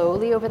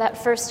slowly over that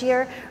first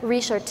year,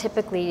 riche are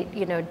typically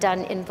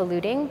done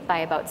involuting by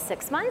about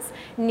 6 months.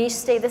 Niche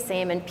stay the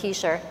same, and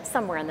piche are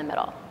somewhere in the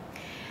middle.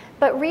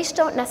 But riche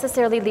don't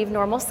necessarily leave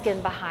normal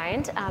skin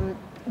behind.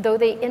 Though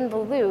they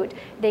involute,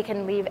 they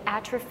can leave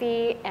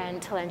atrophy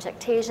and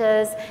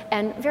telangiectasias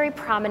and very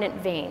prominent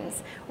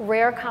veins.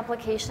 Rare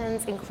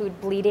complications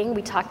include bleeding.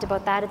 We talked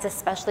about that. It's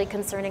especially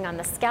concerning on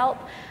the scalp,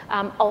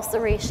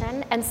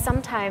 ulceration, and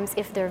sometimes,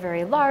 if they're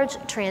very large,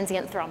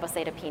 transient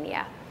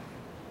thrombocytopenia.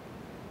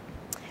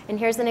 And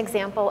here's an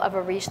example of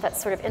a riche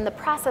that's sort of in the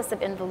process of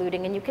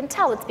involuting, and you can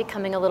tell it's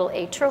becoming a little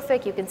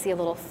atrophic. You can see a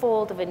little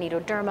fold of a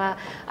nododerma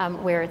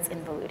where it's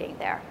involuting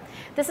there.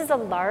 This is a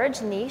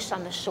large niche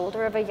on the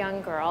shoulder of a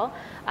young girl.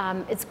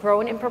 It's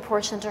grown in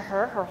proportion to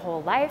her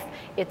whole life.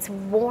 It's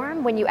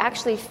warm. When you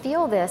actually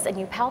feel this and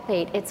you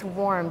palpate, it's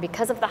warm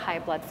because of the high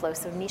blood flow,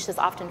 so niches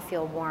often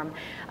feel warm.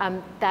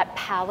 That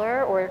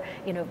pallor or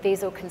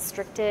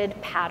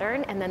vasoconstricted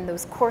pattern and then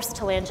those coarse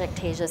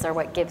telangiectasias are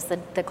what gives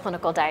the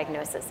clinical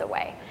diagnosis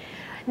away.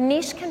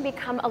 Niche can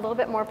become a little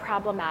bit more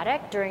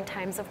problematic during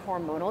times of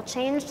hormonal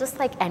change, just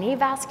like any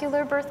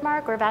vascular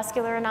birthmark or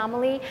vascular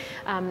anomaly.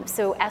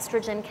 So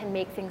estrogen can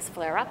make things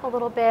flare up a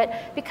little bit,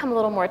 become a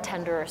little more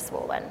tender or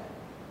swollen.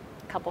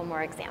 A couple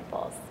more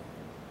examples.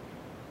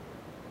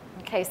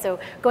 Okay, so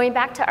going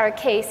back to our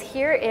case,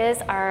 here is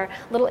our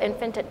little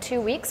infant at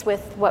 2 weeks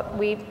with what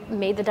we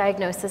made the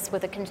diagnosis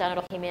with a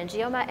congenital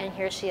hemangioma, and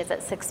here she is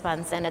at 6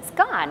 months and it's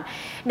gone.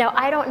 Now,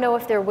 I don't know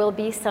if there will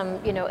be some,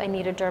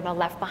 anatoderma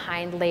left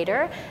behind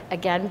later.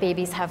 Again,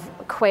 babies have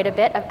quite a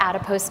bit of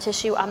adipose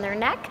tissue on their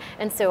neck,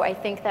 and so I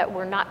think that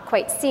we're not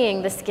quite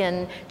seeing the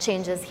skin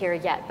changes here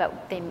yet,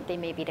 but they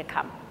may be to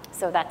come.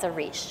 So that's a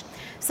reach.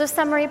 So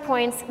summary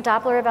points,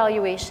 Doppler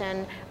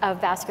evaluation of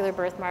vascular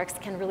birthmarks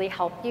can really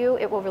help you.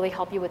 It will really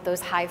help you with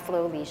those high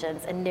flow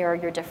lesions and narrow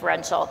your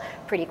differential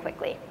pretty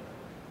quickly.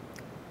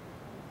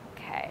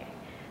 Okay,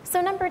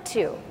 so number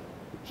 2,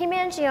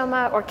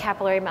 hemangioma or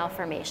capillary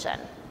malformation.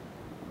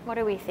 What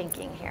are we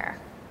thinking here?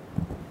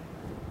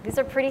 These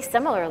are pretty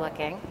similar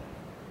looking.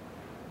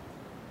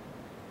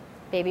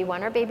 Baby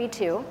 1 or baby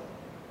 2?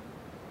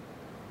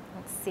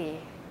 Let's see.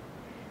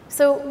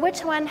 So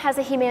which one has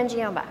a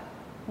hemangioma?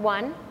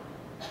 1,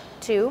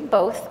 2,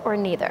 both, or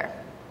neither?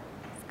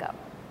 Let's go.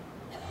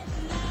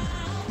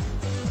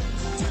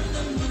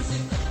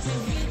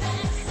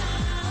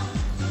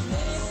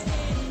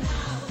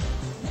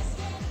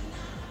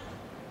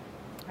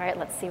 All right,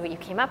 let's see what you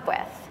came up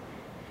with.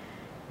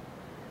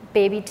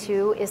 Baby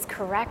 2 is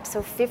correct,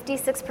 so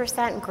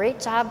 56%. Great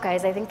job,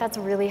 guys. I think that's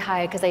really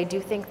high because I do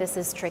think this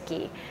is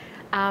tricky.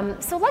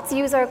 So let's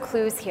use our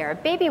clues here.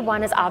 Baby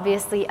 1 is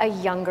obviously a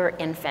younger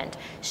infant.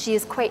 She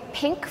is quite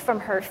pink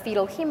from her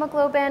fetal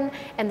hemoglobin,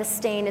 and the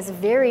stain is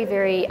very,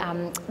 very,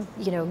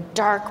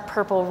 dark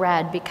purple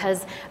red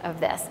because of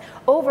this.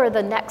 Over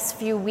the next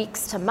few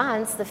weeks to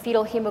months, the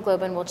fetal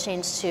hemoglobin will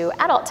change to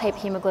adult type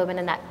hemoglobin,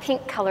 and that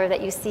pink color that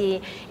you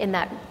see in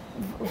that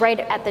right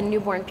at the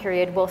newborn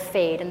period will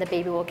fade, and the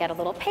baby will get a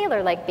little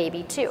paler like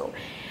baby 2.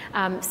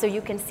 So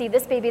you can see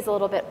this baby's a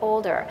little bit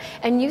older.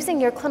 And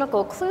using your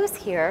clinical clues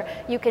here,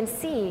 you can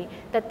see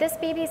that this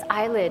baby's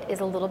eyelid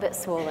is a little bit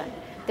swollen.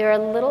 There are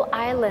little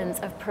islands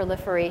of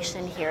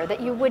proliferation here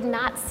that you would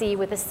not see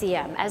with a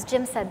CM. As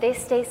Jim said, they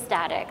stay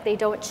static, they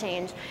don't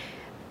change.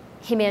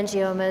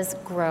 Hemangiomas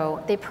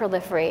grow, they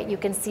proliferate. You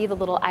can see the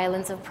little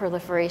islands of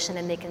proliferation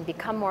and they can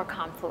become more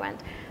confluent.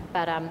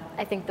 But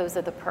I think those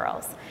are the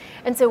pearls.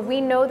 And so we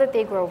know that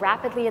they grow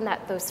rapidly in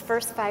those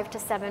first 5 to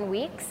 7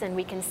 weeks, and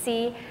we can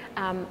see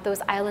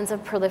those islands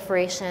of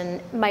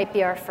proliferation might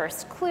be our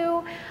first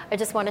clue. I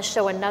just want to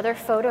show another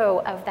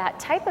photo of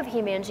that type of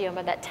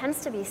hemangioma that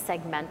tends to be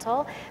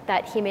segmental,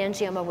 that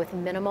hemangioma with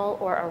minimal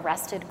or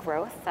arrested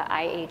growth, the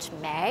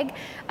IH-MAG,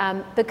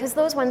 because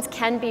those ones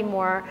can be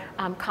more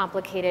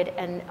complicated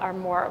and are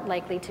more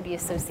likely to be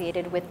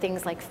associated with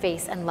things like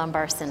face and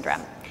lumbar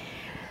syndrome.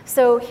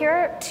 So here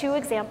are 2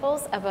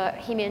 examples of a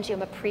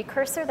hemangioma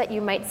precursor that you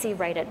might see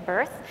right at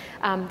birth.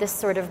 This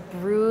sort of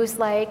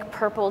bruise-like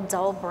purple,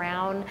 dull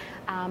brown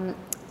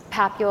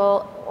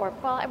papule, or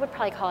well, I would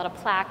probably call it a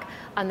plaque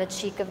on the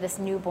cheek of this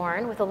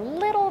newborn with a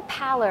little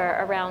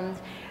pallor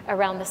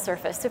around the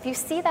surface. So if you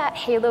see that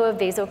halo of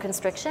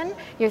vasoconstriction,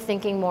 you're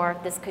thinking more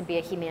this could be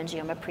a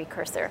hemangioma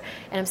precursor.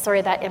 And I'm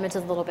sorry that image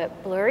is a little bit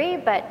blurry,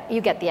 but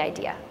you get the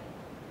idea.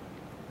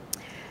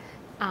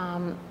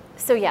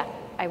 So yeah,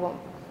 I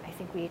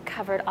think we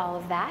covered all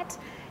of that.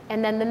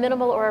 And then the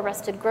minimal or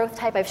arrested growth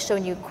type, I've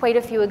shown you quite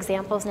a few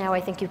examples now.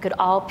 I think you could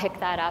all pick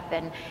that up,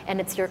 and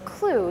it's your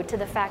clue to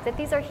the fact that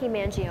these are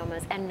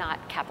hemangiomas and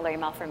not capillary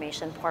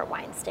malformation port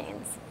wine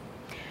stains.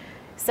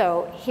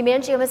 So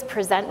hemangiomas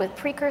present with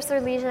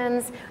precursor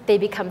lesions. They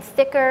become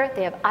thicker.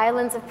 They have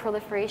islands of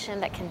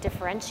proliferation that can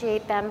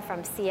differentiate them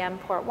from CM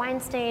port wine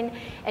stain.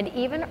 And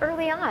even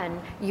early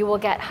on, you will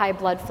get high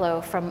blood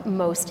flow from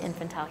most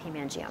infantile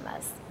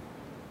hemangiomas.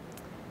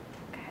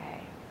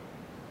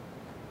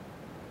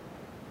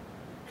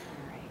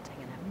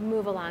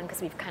 Move along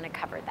because we've kind of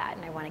covered that,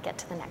 and I want to get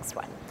to the next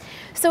one.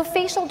 So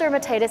facial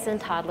dermatitis in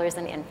toddlers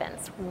and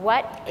infants.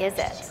 What is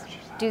it?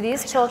 Do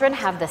these children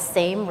have the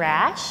same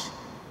rash?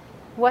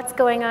 What's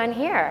going on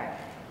here?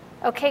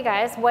 Okay,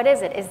 guys, what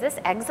is it? Is this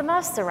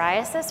eczema,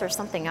 psoriasis, or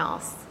something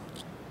else?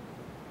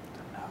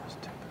 The nose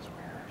tip is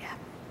weird. Yeah,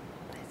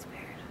 it's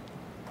weird.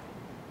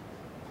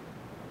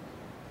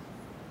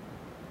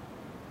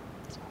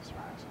 It's not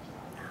psoriasis.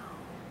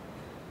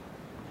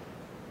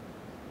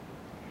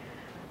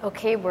 No.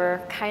 Okay, we're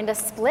kind of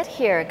split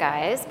here,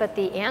 guys, but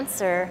the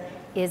answer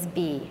is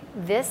B.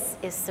 This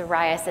is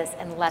psoriasis,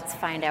 and let's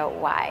find out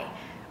why.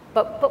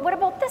 But what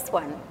about this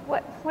one?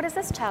 What does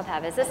this child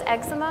have? Is this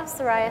eczema,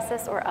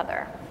 psoriasis, or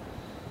other?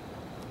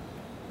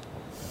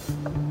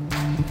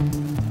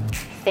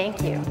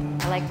 Thank you.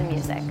 I like the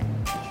music.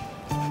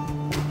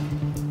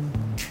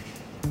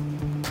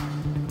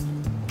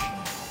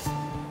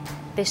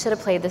 They should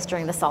have played this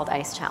during the Salt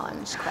Ice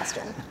Challenge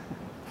question.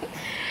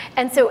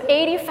 And so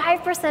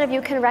 85% of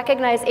you can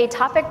recognize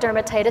atopic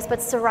dermatitis, but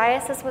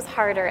psoriasis was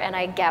harder, and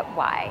I get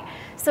why.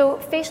 So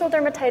facial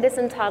dermatitis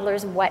in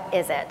toddlers, what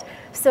is it?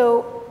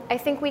 So I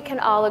think we can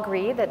all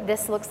agree that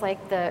this looks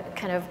like the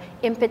kind of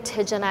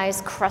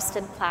impetiginized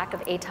crusted plaque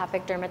of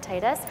atopic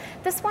dermatitis.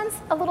 This one's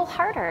a little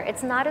harder.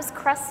 It's not as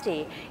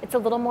crusty. It's a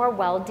little more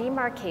well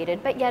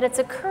demarcated, but yet it's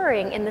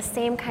occurring in the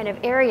same kind of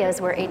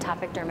areas where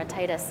atopic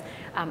dermatitis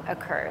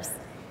occurs.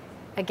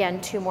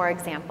 Again, 2 more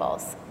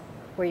examples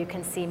where you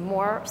can see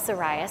more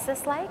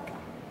psoriasis-like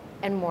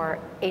and more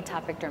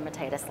atopic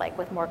dermatitis-like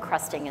with more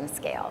crusting and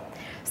scale.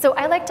 So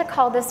I like to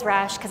call this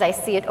rash, because I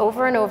see it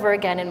over and over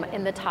again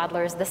in the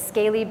toddlers, the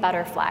scaly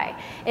butterfly.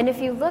 And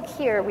if you look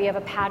here, we have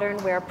a pattern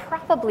where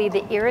probably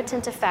the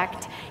irritant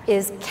effect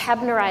is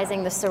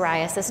Koebnerizing the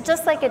psoriasis,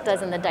 just like it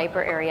does in the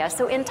diaper area.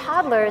 So in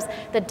toddlers,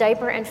 the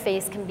diaper and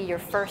face can be your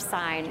first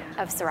sign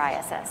of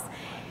psoriasis.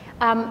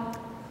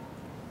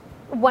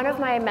 One of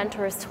my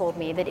mentors told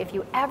me that if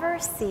you ever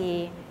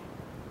see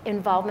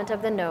involvement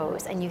of the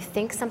nose and you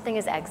think something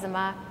is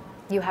eczema,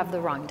 you have the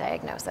wrong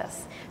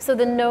diagnosis. So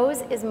the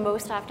nose is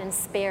most often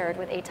spared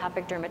with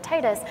atopic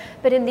dermatitis,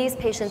 but in these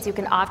patients you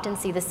can often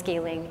see the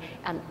scaling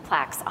and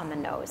plaques on the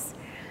nose.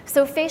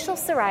 So facial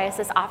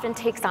psoriasis often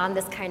takes on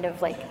this kind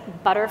of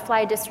like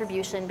butterfly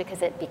distribution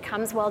because it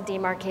becomes well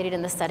demarcated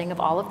in the setting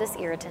of all of this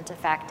irritant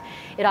effect.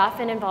 It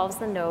often involves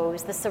the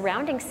nose. The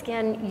surrounding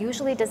skin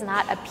usually does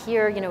not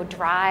appear,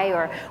 dry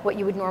or what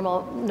you would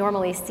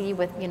normally see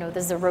with, the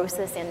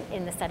xerosis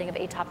in the setting of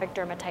atopic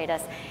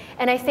dermatitis.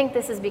 And I think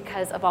this is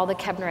because of all the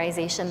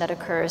Koebnerization that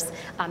occurs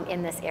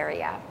in this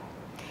area.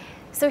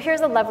 So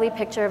here's a lovely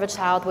picture of a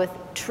child with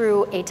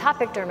true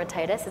atopic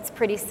dermatitis. It's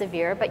pretty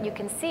severe, but you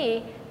can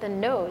see the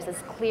nose as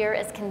clear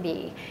as can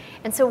be.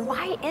 And so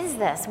why is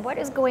this? What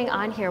is going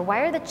on here? Why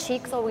are the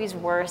cheeks always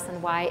worse,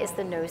 and why is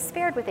the nose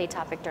spared with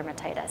atopic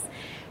dermatitis?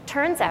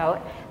 Turns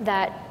out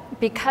that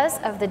because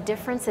of the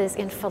differences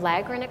in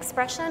filaggrin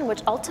expression,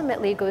 which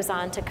ultimately goes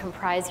on to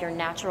comprise your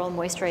natural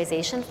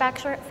moisturization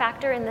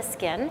factor in the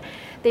skin,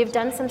 they've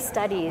done some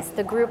studies.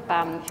 The group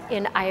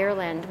in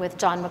Ireland with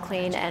John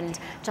McLean and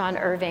John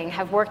Irving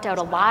have worked out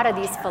a lot of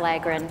these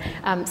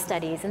filaggrin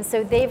studies. And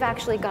so they've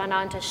actually gone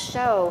on to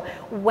show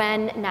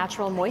when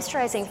natural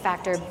moisturizing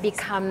factor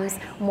becomes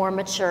more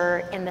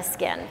mature in the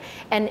skin.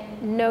 And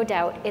no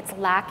doubt it's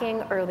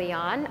lacking early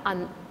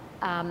on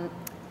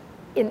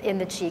in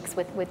the cheeks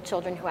with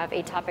children who have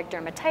atopic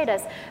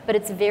dermatitis, but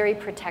it's very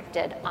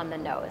protected on the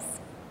nose.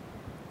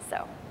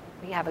 So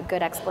we have a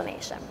good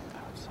explanation.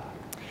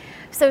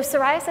 So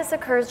psoriasis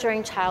occurs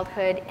during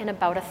childhood in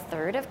about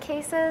 1/3 of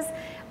cases.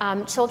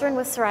 Children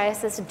with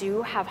psoriasis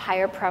do have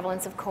higher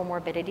prevalence of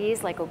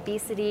comorbidities like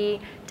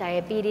obesity,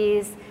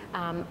 diabetes,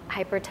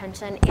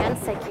 hypertension, and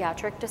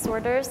psychiatric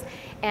disorders.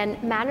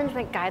 And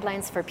management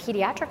guidelines for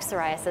pediatric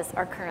psoriasis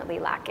are currently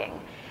lacking.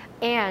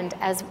 And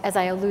as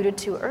I alluded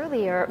to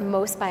earlier,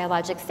 most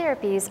biologic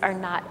therapies are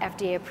not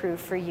FDA approved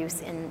for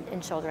use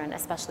in children,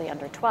 especially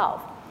under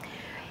 12.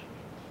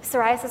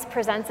 Psoriasis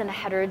presents in a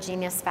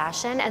heterogeneous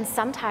fashion, and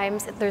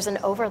sometimes there's an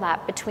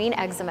overlap between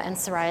eczema and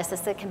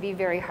psoriasis that can be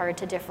very hard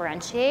to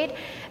differentiate.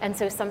 And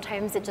so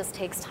sometimes it just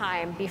takes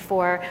time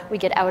before we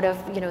get out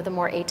of the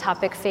more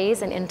atopic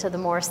phase and into the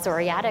more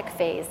psoriatic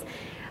phase.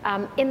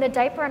 In the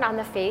diaper and on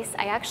the face,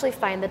 I actually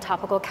find the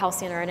topical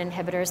calcineurin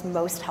inhibitors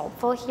most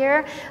helpful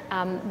here.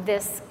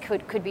 This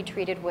could be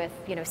treated with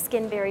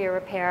skin barrier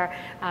repair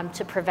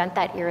to prevent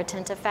that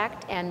irritant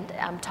effect, and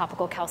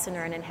topical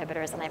calcineurin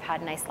inhibitors, and I've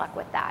had nice luck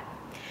with that.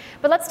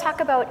 But let's talk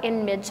about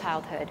in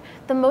mid-childhood.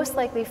 The most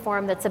likely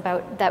form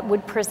that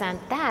would present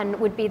then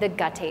would be the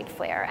guttate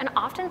flare, and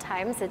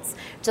oftentimes it's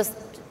just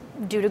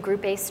due to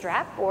group A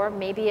strep, or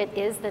maybe it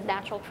is the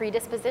natural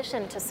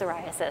predisposition to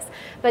psoriasis.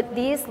 But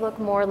these look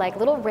more like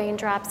little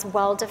raindrops,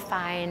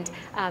 well-defined,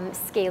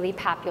 scaly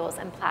papules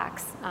and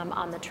plaques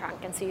on the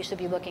trunk, and so you should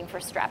be looking for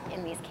strep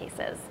in these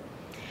cases.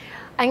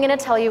 I'm going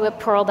to tell you a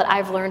pearl that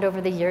I've learned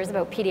over the years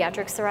about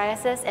pediatric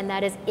psoriasis, and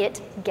that is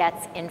it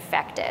gets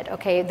infected,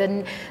 okay?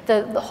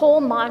 The whole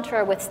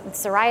mantra with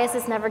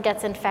psoriasis never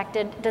gets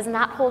infected does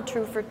not hold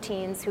true for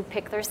teens who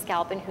pick their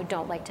scalp and who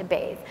don't like to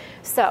bathe.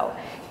 So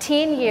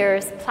teen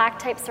years,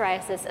 plaque-type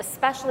psoriasis,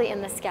 especially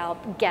in the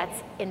scalp,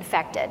 gets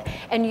infected.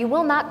 And you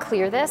will not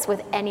clear this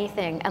with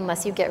anything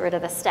unless you get rid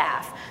of the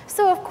staph.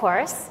 So of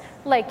course,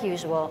 like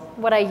usual,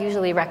 what I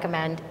usually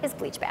recommend is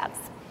bleach baths.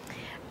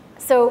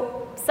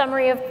 So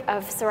summary of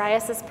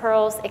psoriasis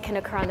pearls: it can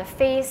occur on the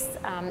face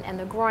and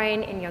the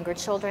groin in younger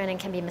children and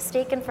can be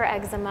mistaken for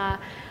eczema.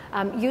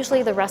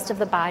 Usually the rest of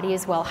the body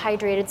is well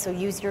hydrated, so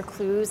use your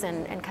clues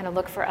and kind of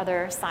look for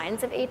other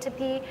signs of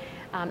atopy.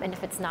 And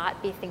if it's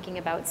not, be thinking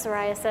about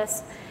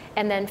psoriasis.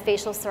 And then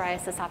facial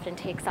psoriasis often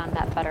takes on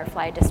that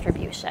butterfly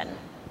distribution.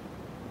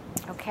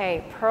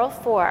 Okay, pearl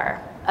 4,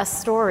 a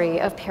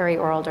story of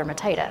perioral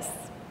dermatitis.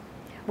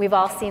 We've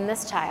all seen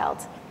this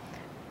child.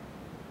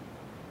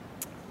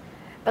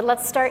 But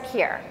let's start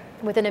here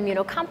with an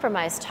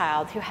immunocompromised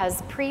child who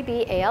has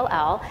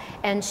pre-B-ALL,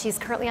 and she's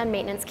currently on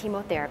maintenance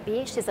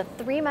chemotherapy. She has a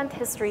 3-month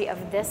history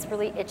of this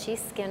really itchy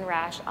skin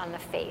rash on the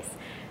face.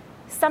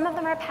 Some of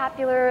them are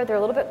papular, they're a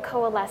little bit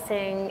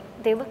coalescing,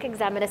 they look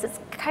eczematous. It's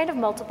kind of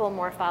multiple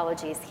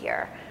morphologies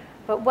here.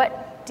 But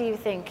what do you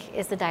think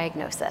is the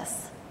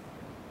diagnosis?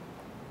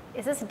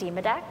 Is this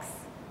Demodex?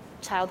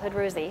 Childhood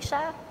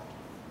rosacea?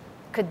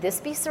 Could this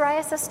be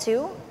psoriasis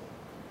too?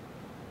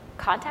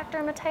 Contact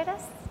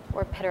dermatitis?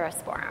 Or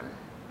pityrosporum?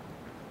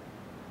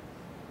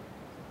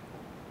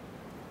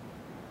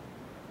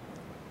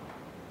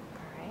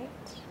 All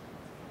right.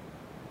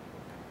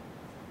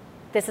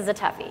 This is a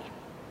toughie.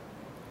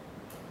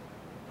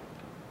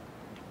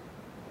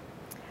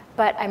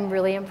 But I'm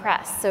really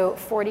impressed. So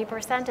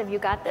 40% of you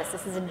got this.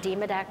 This is a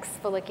Demodex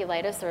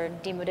folliculitis or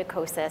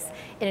demodicosis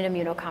in an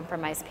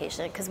immunocompromised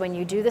patient, because when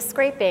you do the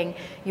scraping,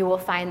 you will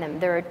find them.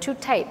 There are two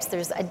types.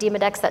 There's a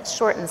Demodex that's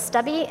short and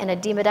stubby and a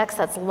Demodex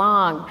that's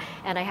long,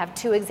 and I have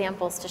two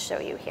examples to show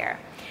you here.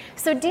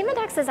 So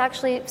Demodex is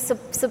actually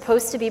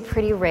supposed to be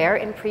pretty rare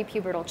in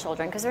prepubertal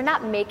children because they're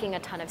not making a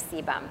ton of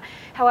sebum.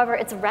 However,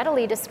 it's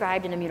readily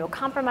described in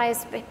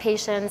immunocompromised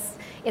patients,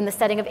 in the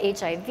setting of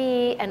HIV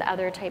and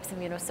other types of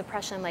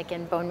immunosuppression, like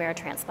in bone marrow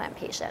transplant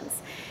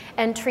patients.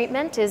 And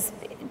treatment is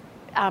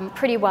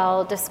pretty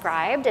well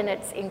described, and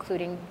it's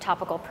including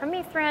topical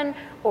permethrin,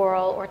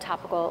 oral or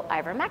topical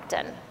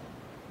ivermectin.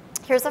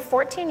 Here's a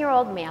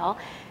 14-year-old male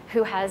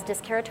who has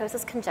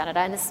dyskeratosis congenita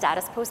and is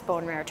status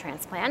post-bone marrow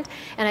transplant.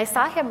 And I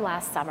saw him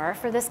last summer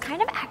for this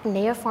kind of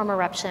acneiform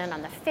eruption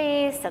on the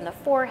face and the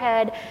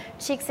forehead,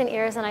 cheeks and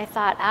ears, and I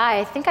thought,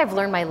 I think I've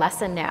learned my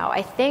lesson now.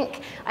 I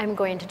think I'm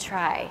going to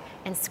try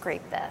and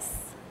scrape this.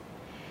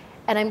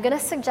 And I'm going to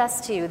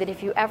suggest to you that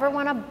if you ever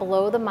want to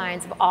blow the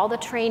minds of all the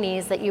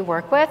trainees that you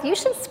work with, you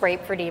should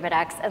scrape for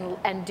Demodex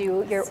and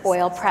do your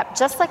oil prep,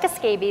 just like a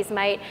scabies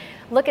might.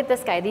 Look at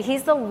this guy.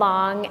 He's the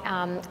long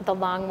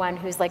one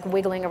who's like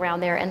wiggling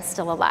around there and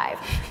still alive.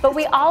 But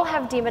we all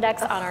have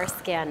Demodex on our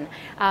skin.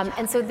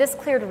 And so this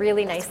cleared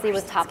really nicely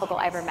with topical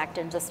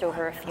ivermectin just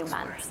over a few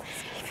months.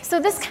 So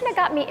this kind of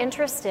got me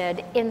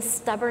interested in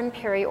stubborn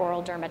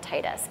perioral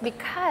dermatitis,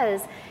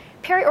 because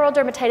perioral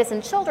dermatitis in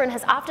children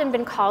has often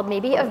been called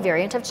maybe a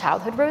variant of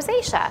childhood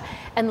rosacea.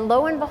 And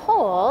lo and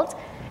behold,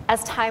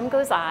 as time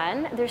goes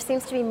on, there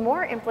seems to be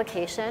more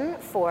implication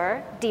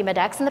for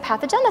Demodex and the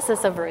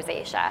pathogenesis of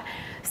rosacea.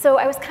 So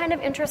I was kind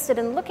of interested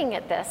in looking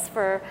at this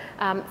for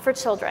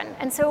children.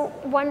 And so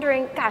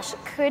wondering, gosh,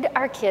 could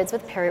our kids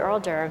with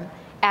perioral derm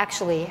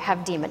actually have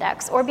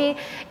Demodex or be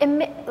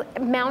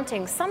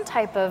mounting some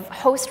type of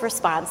host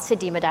response to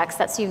Demodex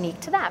that's unique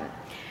to them?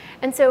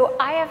 And so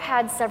I have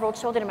had several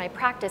children in my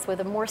practice with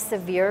a more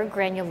severe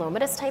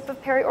granulomatous type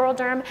of perioral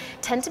derm,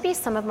 tend to be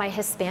some of my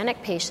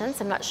Hispanic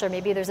patients. I'm not sure,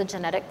 maybe there's a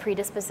genetic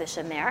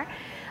predisposition there.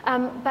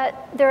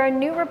 But there are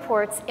new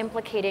reports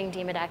implicating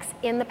Demodex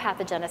in the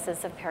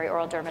pathogenesis of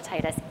perioral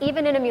dermatitis,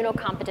 even in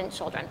immunocompetent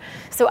children.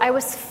 So I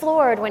was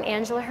floored when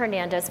Angela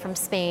Hernandez from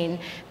Spain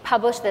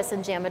published this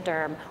in JAMA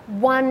Derm,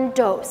 1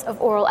 dose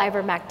of oral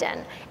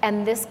ivermectin.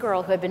 And this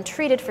girl who had been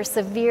treated for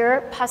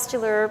severe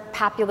pustular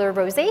papular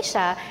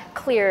rosacea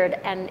cleared,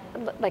 and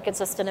like it's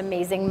just an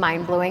amazing,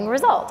 mind-blowing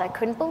result. I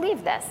couldn't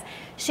believe this.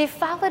 She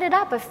followed it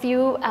up a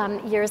few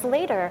years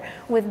later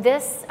with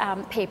this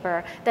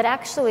paper that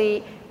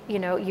actually, you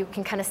know, you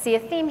can kind of see a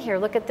theme here.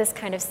 Look at this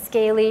kind of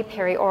scaly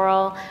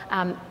perioral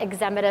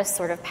eczematous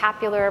sort of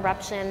papular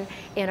eruption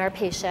in our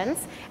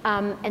patients.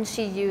 And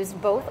she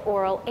used both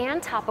oral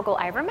and topical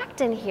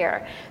ivermectin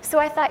here. So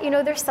I thought, you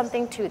know, there's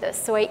something to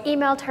this. So I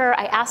emailed her,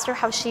 I asked her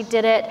how she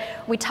did it.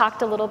 We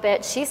talked a little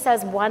bit. She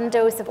says 1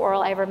 dose of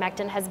oral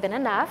ivermectin has been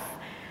enough.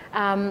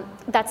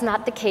 That's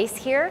not the case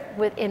here.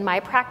 In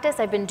my practice,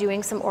 I've been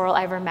doing some oral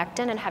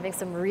ivermectin and having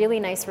some really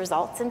nice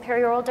results in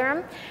perioral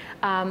derm.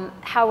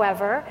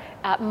 However,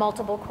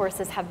 multiple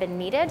courses have been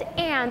needed,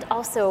 and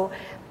also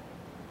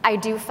I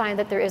do find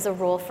that there is a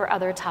role for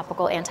other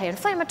topical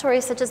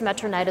anti-inflammatories such as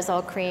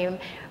metronidazole cream,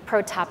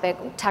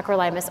 Protopic,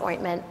 tacrolimus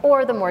ointment,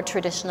 or the more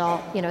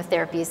traditional, you know,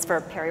 therapies for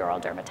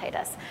perioral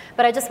dermatitis.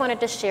 But I just wanted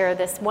to share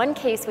this one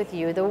case with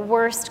you, the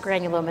worst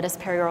granulomatous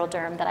perioral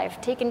derm that I've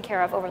taken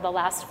care of over the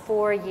last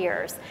 4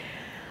 years.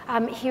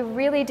 He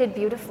really did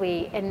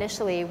beautifully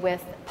initially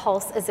with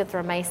pulse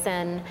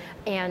azithromycin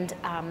and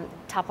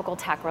topical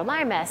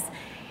tacrolimus.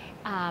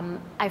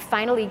 I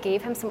finally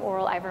gave him some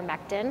oral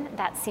ivermectin.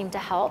 That seemed to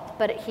help,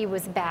 but he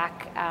was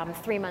back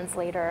 3 months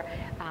later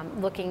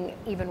looking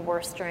even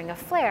worse during a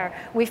flare.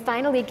 We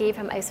finally gave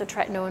him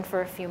isotretinoin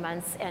for a few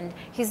months, and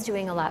he's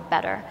doing a lot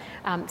better.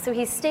 So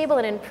he's stable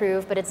and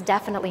improved, but it's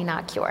definitely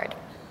not cured.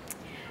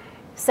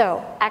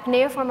 So,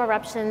 acneiform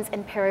eruptions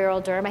in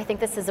perioral derm, I think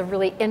this is a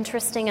really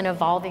interesting and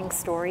evolving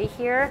story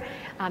here.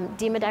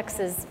 Demodex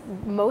is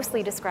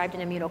mostly described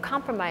in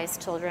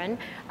immunocompromised children,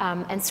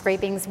 and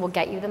scrapings will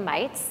get you the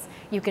mites.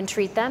 You can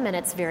treat them, and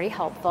it's very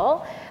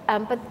helpful.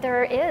 But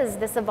there is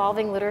this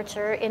evolving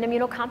literature in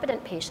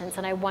immunocompetent patients,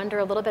 and I wonder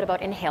a little bit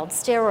about inhaled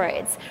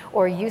steroids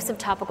or use of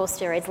topical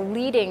steroids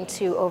leading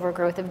to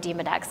overgrowth of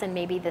Demodex, and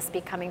maybe this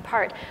becoming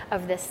part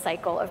of this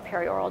cycle of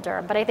perioral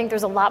derm. But I think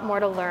there's a lot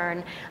more to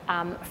learn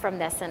from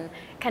this, and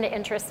kind of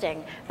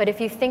interesting. But if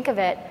you think of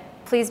it,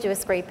 please do a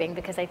scraping,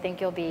 because I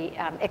think you'll be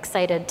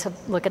excited to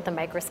look at the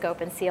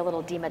microscope and see a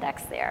little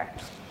Demodex there.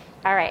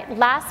 All right,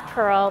 last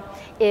pearl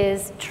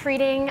is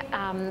treating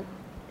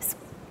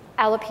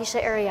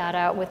alopecia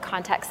areata with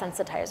contact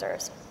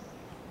sensitizers.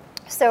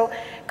 So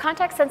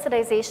contact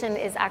sensitization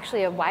is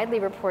actually a widely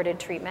reported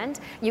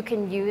treatment. You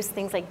can use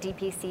things like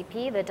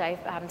DPCP, the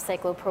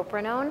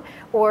cyclopropanone,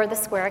 or the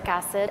squaric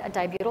acid, a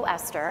dibutyl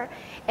ester.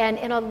 And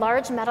in a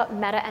large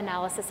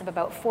meta-analysis of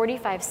about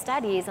 45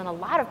 studies and a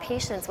lot of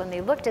patients, when they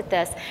looked at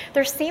this,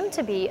 there seemed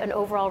to be an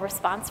overall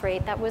response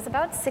rate that was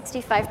about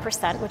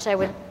 65%, which I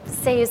would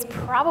say is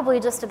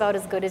probably just about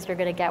as good as you're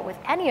going to get with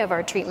any of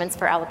our treatments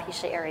for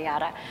alopecia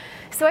areata.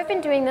 So I've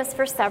been doing this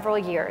for several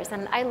years,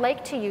 and I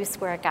like to use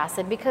squaric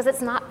acid because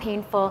it's not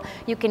painful.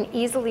 You can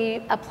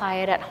easily apply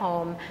it at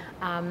home,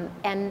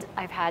 and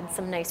I've had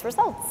some nice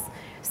results.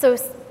 So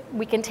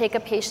we can take a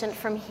patient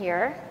from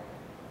here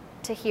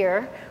to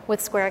here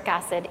with squaric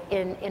acid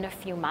in a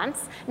few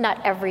months. Not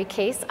every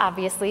case,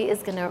 obviously,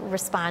 is going to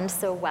respond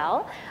so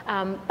well,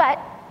 but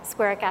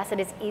squaric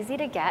acid is easy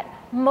to get.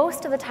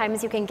 Most of the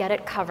times you can get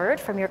it covered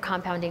from your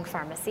compounding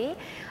pharmacy,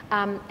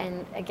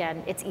 and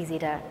again, it's easy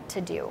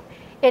to do.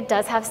 It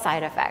does have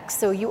side effects,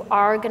 so you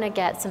are going to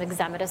get some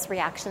eczematous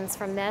reactions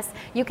from this.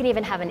 You can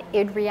even have an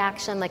id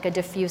reaction, like a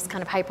diffuse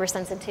kind of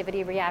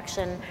hypersensitivity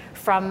reaction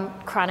from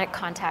chronic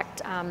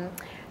contact from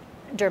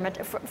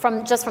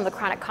the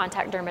chronic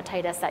contact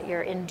dermatitis that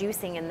you're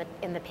inducing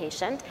in the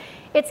patient.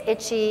 It's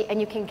itchy, and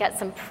you can get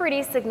some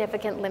pretty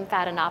significant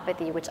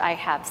lymphadenopathy, which I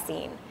have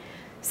seen.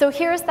 So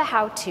here's the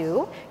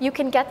how-to. You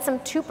can get some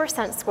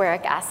 2%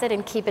 squaric acid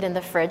and keep it in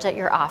the fridge at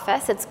your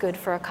office. It's good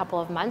for a couple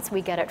of months.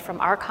 We get it from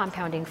our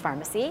compounding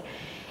pharmacy.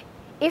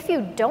 If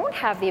you don't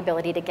have the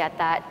ability to get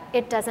that,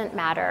 it doesn't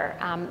matter.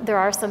 There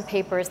are some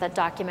papers that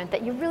document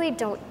that you really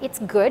don't, it's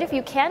good if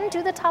you can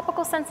do the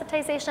topical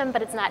sensitization,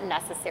 but it's not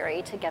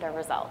necessary to get a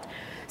result.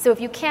 So if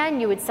you can,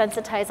 you would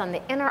sensitize on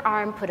the inner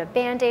arm, put a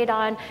Band-Aid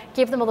on,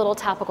 give them a little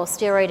topical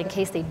steroid in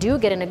case they do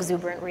get an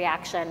exuberant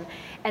reaction,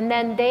 and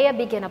then they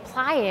begin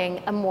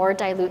applying a more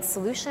dilute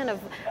solution of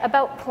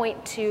about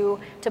 0.2 to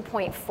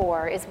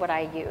 0.4 is what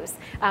I use.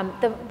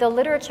 The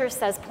literature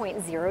says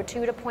 0.02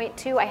 to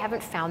 0.2. I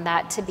haven't found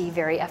that to be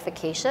very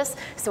efficacious,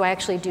 so I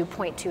actually do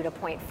 0.2 to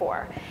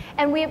 0.4.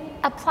 And we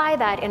apply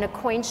that in a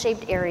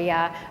coin-shaped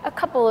area, a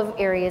couple of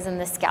areas in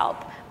the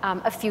scalp,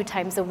 a few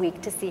times a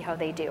week to see how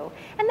they do.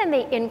 And then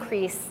they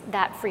increase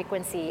that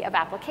frequency of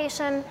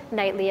application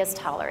nightly as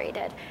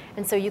tolerated.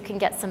 And so you can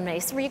get some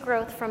nice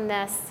regrowth from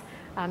this.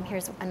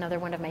 Here's another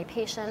one of my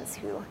patients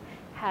who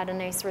had a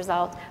nice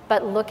result.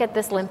 But look at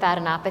this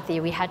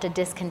lymphadenopathy. We had to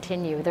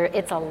discontinue.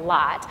 It's a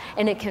lot,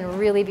 and it can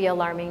really be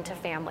alarming to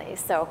families.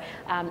 So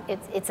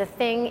it's a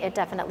thing. It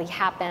definitely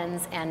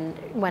happens, and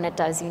when it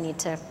does, you need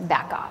to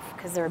back off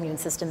because their immune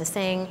system is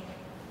saying,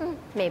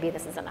 maybe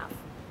this is enough.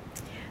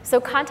 So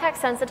contact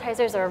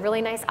sensitizers are a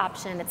really nice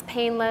option. It's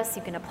painless.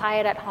 You can apply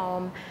it at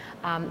home.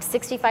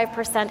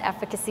 65%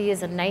 efficacy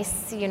is a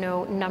nice,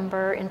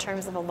 number in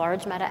terms of a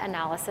large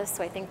meta-analysis.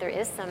 So I think there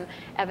is some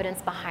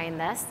evidence behind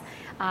this.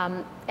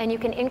 And you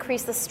can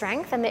increase the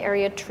strength in the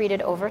area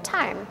treated over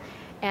time.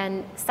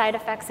 And side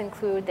effects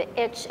include the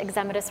itch,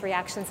 eczematous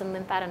reactions, and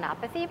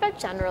lymphadenopathy, but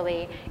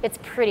generally it's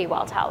pretty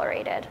well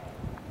tolerated.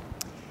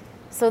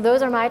 So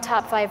those are my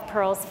top 5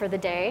 pearls for the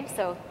day.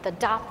 So the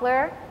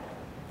Doppler,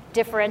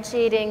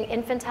 differentiating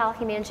infantile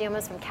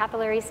hemangiomas from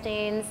capillary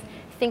stains,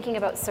 thinking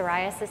about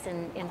psoriasis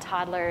in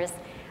toddlers,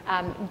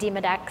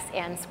 Demodex,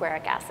 and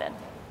squaric acid.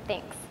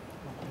 Thanks.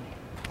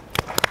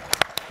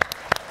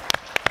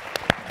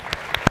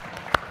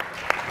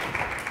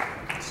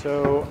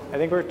 So I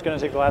think we're going to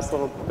take the last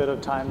little bit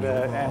of time to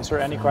answer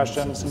any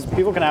questions. And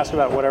people can ask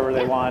about whatever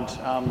they want.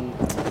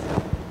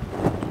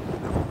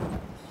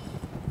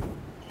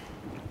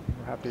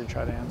 We're happy to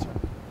try to answer.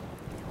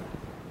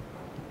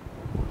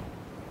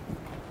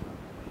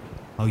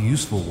 How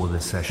useful will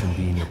this session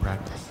be in your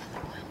practice?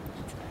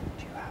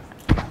 Do you have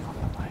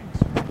mics?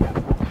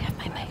 I have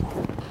my mic.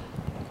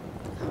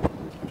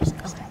 I'm just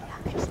going to stand up.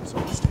 I'm just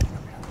standing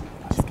up here.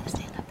 I'm just going to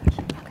stand up.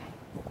 Okay.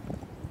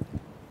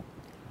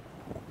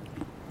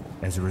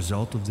 As a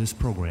result of this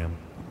program,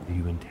 do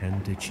you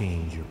intend to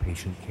change your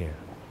patient care?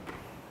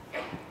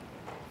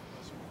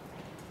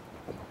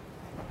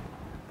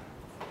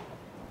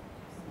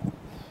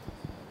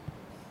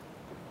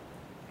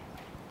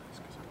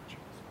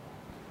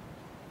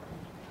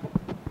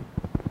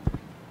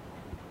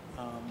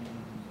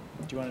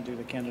 Do you want to do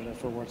the candida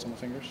for warts on the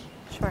fingers?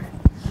 Sure.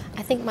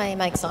 I think my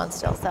mic's on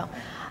still. So,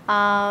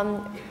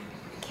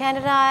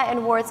 candida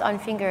and warts on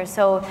fingers.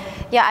 So,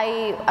 yeah,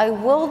 I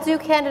will do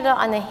candida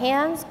on the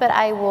hands, but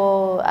I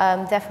will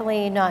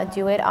definitely not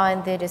do it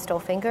on the distal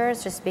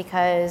fingers, just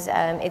because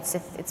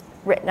it's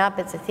written up.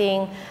 It's a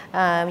thing.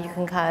 You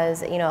can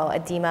cause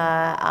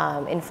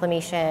edema,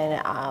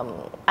 inflammation.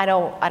 I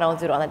don't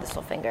do it on the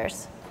distal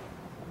fingers.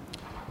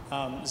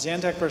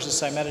 Zantac versus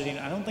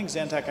cimetidine, I don't think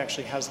Zantac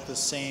actually has the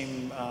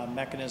same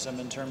mechanism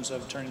in terms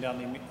of turning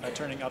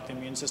up the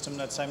immune system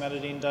that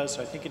cimetidine does,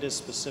 so I think it is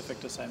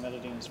specific to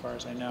cimetidine as far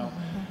as I know.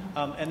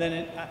 And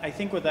then I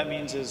think what that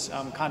means is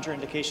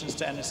contraindications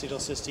to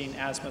N-acetylcysteine,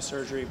 asthma,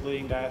 surgery,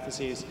 bleeding,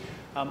 diatheses.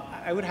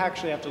 I would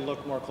actually have to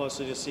look more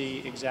closely to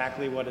see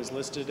exactly what is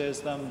listed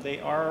as them. They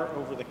are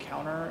over the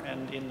counter,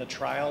 and in the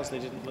trials they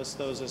didn't list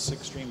those as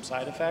extreme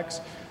side effects.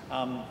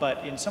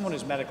 But in someone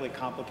who's medically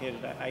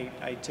complicated,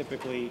 I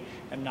typically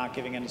am not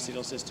giving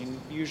N-acetylcysteine.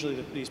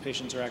 Usually these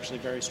patients are actually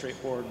very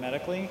straightforward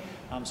medically,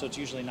 so it's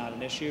usually not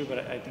an issue, but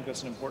I think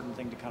that's an important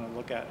thing to kind of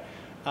look at.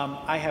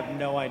 I have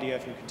no idea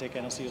if you can take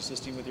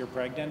N-acetylcysteine with you're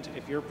pregnant.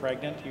 If you're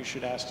pregnant, you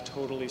should ask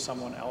totally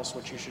someone else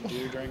what you should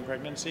do during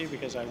pregnancy,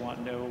 because I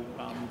want no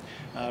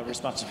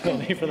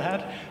responsibility for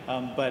that.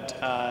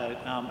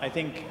 I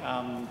think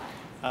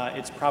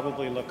it's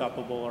probably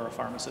look-upable, or a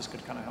pharmacist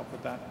could kind of help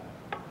with that.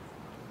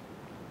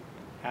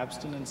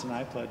 Abstinence and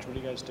iPledge, what do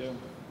you guys do? Do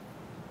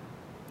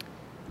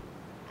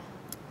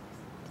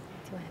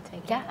you want to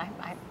take it? Yeah,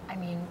 I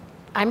mean,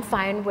 I'm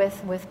fine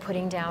with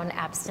putting down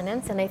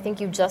abstinence, and I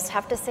think you just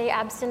have to say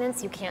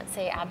abstinence. You can't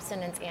say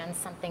abstinence and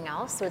something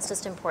else, so it's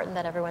just important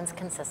that everyone's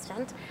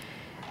consistent.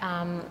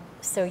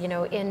 So, you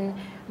know, in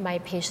my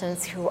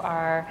patients who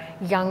are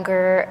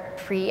younger,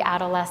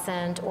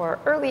 pre-adolescent or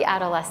early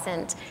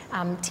adolescent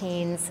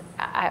teens,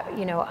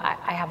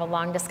 I have a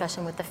long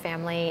discussion with the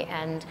family,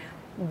 and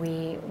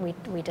we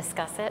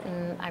discuss it,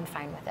 and I'm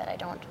fine with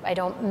it. I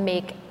don't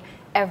make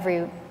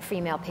every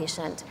female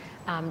patient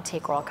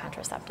take oral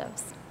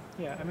contraceptives.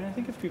 Yeah, I mean, I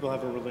think if people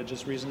have a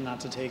religious reason not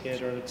to take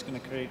it, or it's going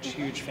to create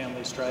huge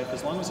family strife,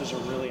 as long as there's a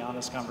really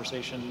honest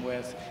conversation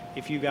with,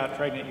 if you got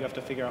pregnant, you have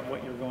to figure out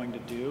what you're going to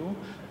do,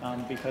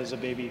 because a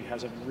baby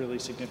has a really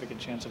significant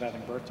chance of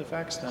having birth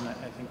defects, then I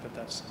think that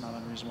that's not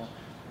unreasonable.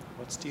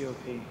 What's DOP?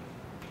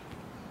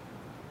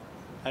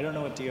 I don't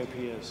know what DOP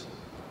is.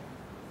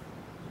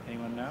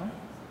 Anyone know?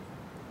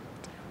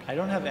 I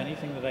don't have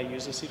anything that I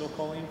use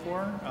acetylcholine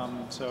for,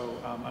 so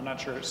I'm not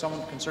sure.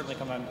 Someone can certainly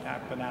come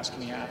and ask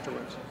me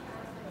afterwards.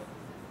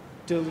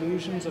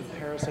 Delusions of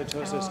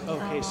parasitosis.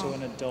 Okay, so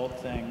an adult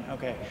thing.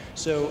 Okay,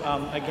 so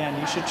again,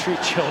 you should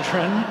treat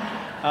children.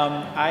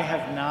 I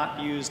have not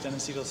used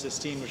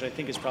N-acetylcysteine, which I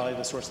think is probably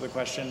the source of the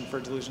question, for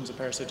delusions of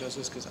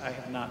parasitosis, because I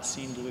have not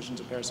seen delusions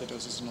of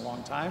parasitosis in a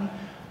long time.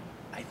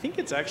 I think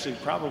it's actually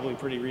probably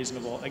pretty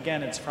reasonable.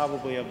 Again, it's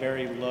probably a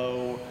very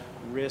low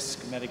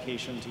risk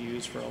medication to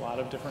use for a lot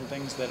of different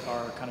things that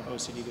are kind of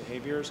OCD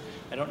behaviors.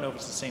 I don't know if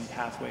it's the same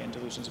pathway in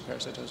delusions of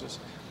parasitosis.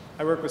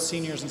 I work with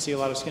seniors and see a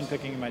lot of skin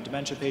picking in my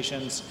dementia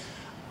patients.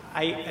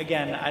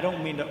 I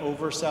don't mean to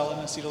oversell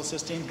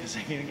N-acetylcysteine, because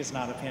I think it's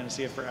not a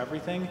panacea for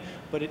everything,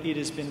 but it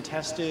has been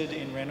tested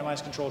in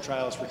randomized controlled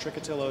trials for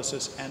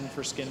trichotilliosis and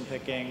for skin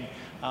picking,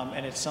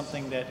 and it's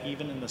something that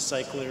even in the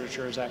psych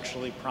literature is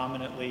actually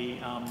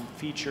prominently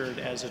featured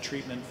as a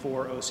treatment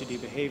for OCD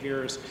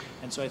behaviors,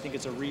 and so I think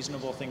it's a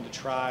reasonable thing to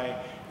try.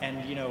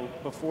 And you know,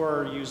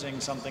 before using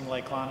something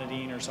like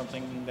clonidine or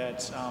something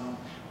that's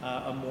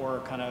a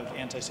more kind of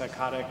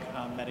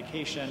antipsychotic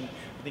medication,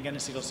 I think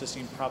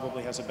N-acetylcysteine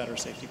probably has a better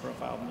safety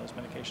profile than those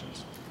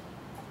medications.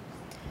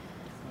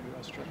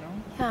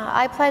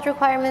 Yeah, iPledge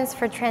requirements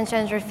for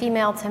transgender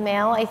female to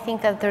male. I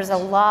think that there's a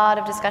lot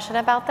of discussion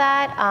about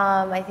that.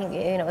 I think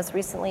it was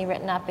recently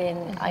written up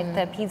in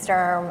the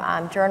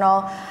PedsDerm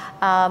journal.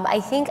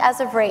 I think as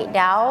of right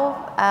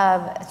now,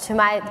 to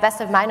the best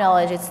of my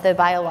knowledge, it's the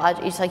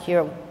biological. It's like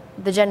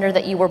the gender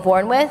that you were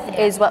born with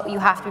is what you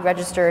have to be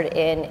registered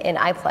in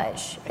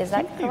iPledge. Is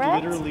that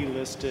correct? They literally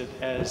list it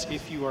as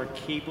if you are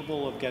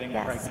capable of getting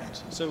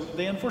pregnant. So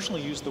they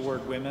unfortunately use the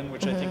word women,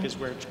 which I think is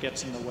where it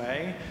gets in the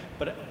way.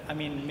 But I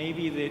mean,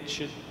 maybe they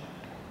should.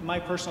 My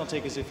personal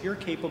take is if you're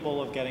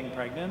capable of getting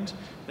pregnant,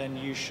 then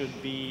you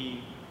should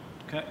be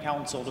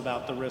counseled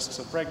about the risks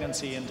of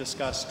pregnancy and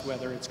discussed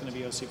whether it's going to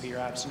be OCP or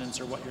abstinence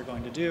or what you're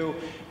going to do.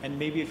 And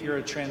maybe if you're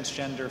a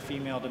transgender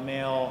female to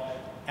male,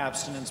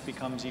 abstinence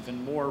becomes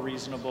even more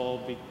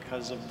reasonable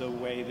because of the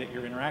way that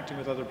you're interacting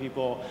with other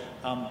people,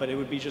 but it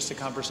would be just a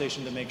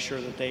conversation to make sure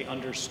that they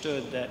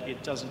understood that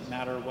it doesn't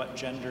matter what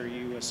gender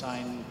you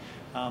assign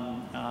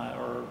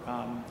or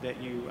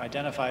that you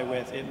identify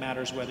with, it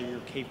matters whether you're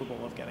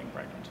capable of getting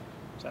pregnant.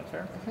 Is that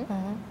fair?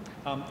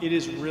 It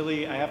is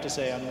really, I have to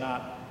say, I'm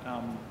not,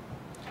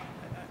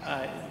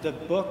 the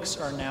books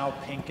are now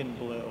pink and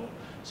blue.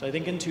 So I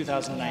think in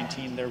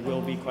 2019 there will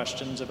be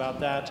questions about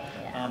that,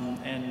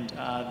 and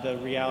the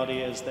reality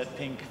is that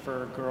pink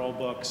for girl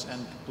books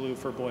and blue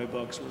for boy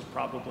books was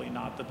probably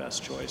not the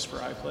best choice for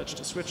iPledge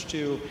to switch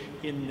to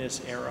in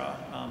this era.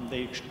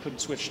 They could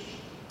switch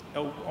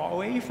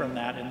away from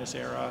that in this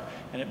era,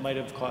 and it might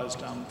have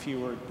caused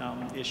fewer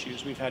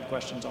issues. We've had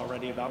questions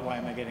already about why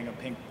am I getting a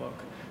pink book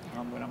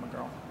when I'm a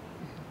girl.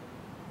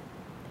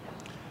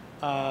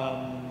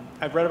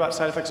 I've read about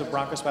side effects of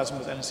bronchospasm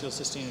with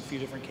N-acetylcysteine in a few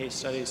different case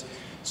studies.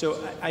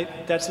 So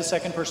that's the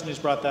second person who's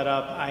brought that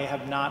up. I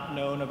have not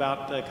known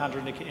about the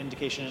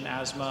contraindication in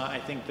asthma. I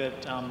think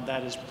that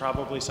that is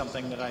probably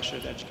something that I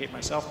should educate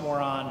myself more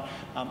on.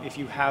 If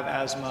you have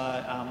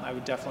asthma, I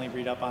would definitely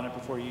read up on it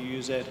before you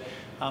use it.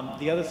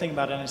 The other thing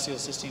about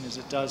N-acetylcysteine is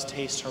it does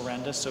taste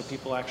horrendous, so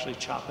people actually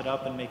chop it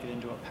up and make it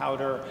into a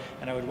powder,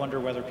 and I would wonder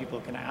whether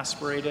people can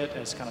aspirate it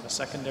as kind of a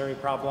secondary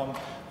problem.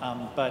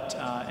 But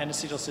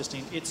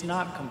N-acetylcysteine, it's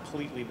not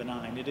completely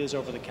benign. It is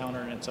over the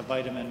counter and it's a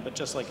vitamin, but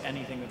just like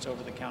anything that's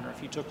over the counter,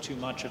 if you took too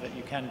much of it,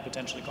 you can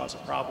potentially cause a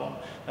problem.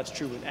 That's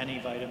true with any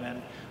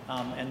vitamin,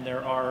 and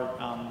there are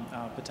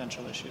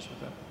potential issues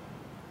with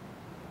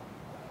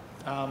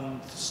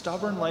it.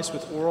 Stubborn lice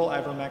with oral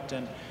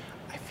ivermectin.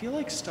 I feel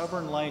like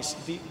stubborn lice,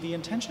 the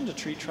intention to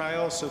treat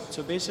trials,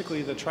 so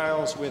basically the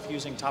trials with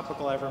using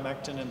topical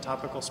ivermectin and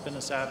topical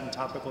spinosad and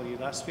topical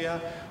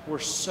Ulesvia were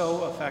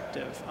so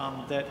effective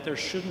that there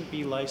shouldn't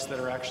be lice that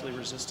are actually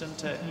resistant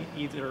to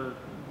either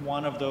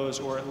one of those,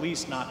 or at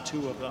least not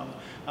two of them.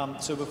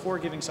 So before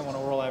giving someone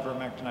oral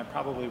ivermectin, I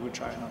probably would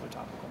try another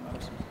topical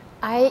medicine.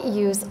 I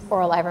use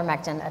oral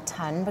ivermectin a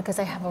ton because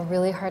I have a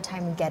really hard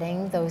time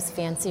getting those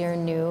fancier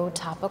new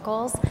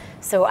topicals.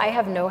 So I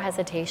have no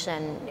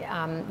hesitation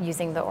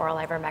using the oral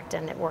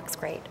ivermectin. It works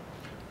great.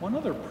 One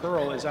other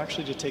pearl is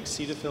actually to take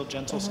Cetaphil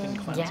Gentle Skin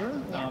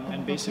Cleanser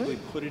and basically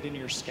put it in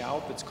your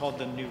scalp. It's called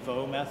the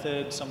Nouveau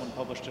method. Someone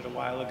published it a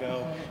while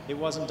ago. It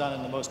wasn't done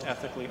in the most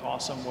ethically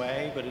awesome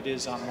way, but it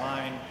is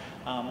online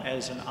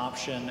as an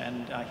option,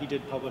 and he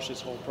did publish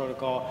his whole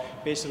protocol.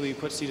 Basically, you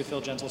put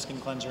Cetaphil Gentle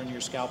Skin Cleanser in your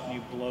scalp and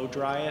you blow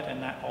dry it,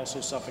 and that also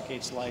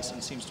suffocates lice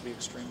and seems to be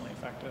extremely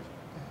effective.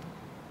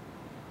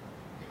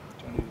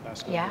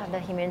 Yeah, the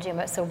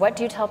hemangioma. So what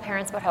do you tell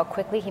parents about how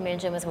quickly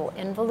hemangiomas will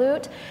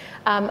involute?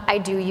 I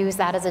do use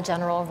that as a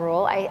general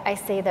rule. I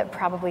say that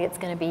probably it's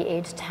going to be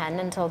age 10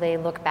 until they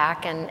look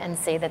back and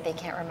say that they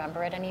can't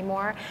remember it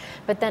anymore.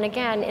 But then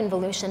again,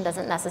 involution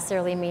doesn't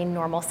necessarily mean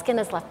normal skin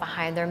is left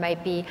behind. There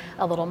might be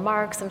a little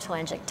mark, some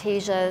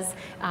telangiectasias,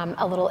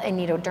 a little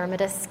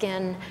anidodermatous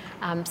skin.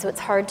 So it's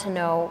hard to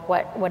know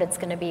what it's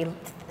going to be.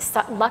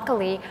 So,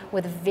 luckily,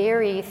 with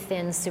very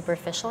thin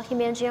superficial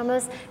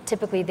hemangiomas,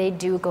 typically they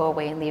do go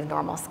away and leave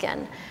normal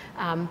skin.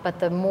 But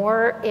the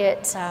more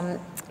it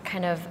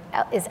kind of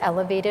is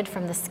elevated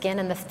from the skin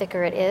and the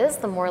thicker it is,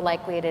 the more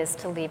likely it is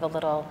to leave a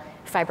little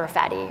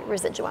fibrofatty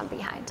residuum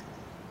behind.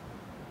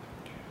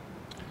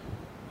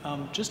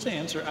 Just to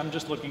answer, I'm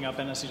just looking up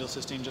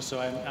N-acetylcysteine just so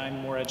I'm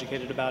more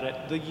educated about it.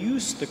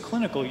 The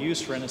clinical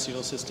use for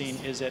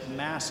N-acetylcysteine is at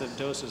massive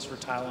doses for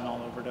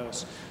Tylenol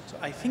overdose. So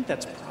I think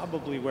that's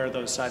probably where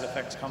those side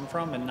effects come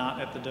from and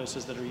not at the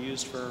doses that are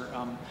used for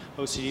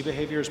OCD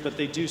behaviors. But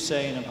they do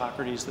say in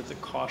Hippocrates that the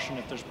caution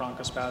if there's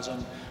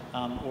bronchospasm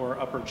or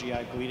upper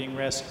GI bleeding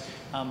risk.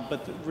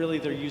 But really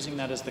they're using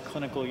that as the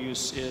clinical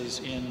use is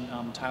in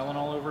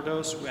Tylenol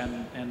overdose,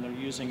 and they're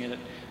using it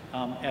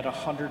at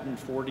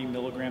 140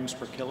 milligrams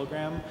per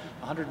kilogram.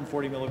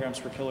 140 milligrams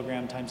per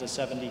kilogram times a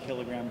 70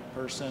 kilogram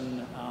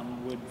person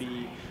would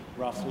be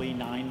roughly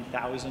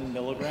 9,000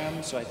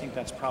 milligrams. So I think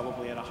that's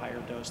probably at a higher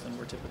dose than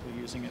we're typically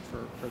using it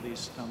for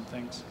these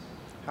things.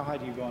 How high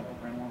do you go on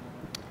propranolol?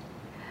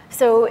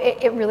 So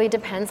it really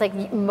depends.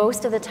 Like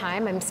most of the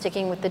time I'm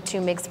sticking with the 2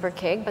 mg per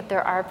kg, but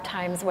there are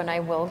times when I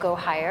will go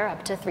higher,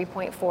 up to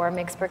 3.4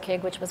 mg per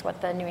kg, which was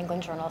what the New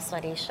England Journal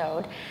study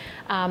showed.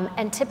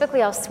 And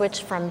typically I'll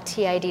switch from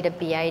TID to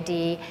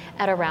BID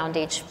at around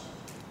age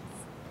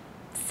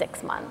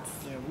 6 months.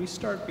 Yeah, we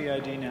start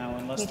BID now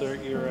unless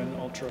you're an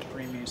ultra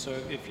preemie. So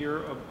if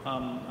you're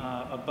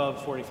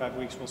above 45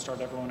 weeks, we'll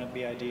start everyone at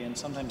BID, and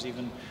sometimes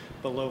even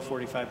below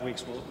 45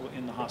 weeks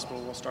in the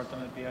hospital we'll start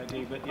them at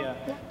BID. But yeah,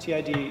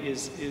 TID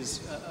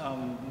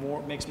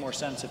makes more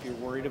sense if you're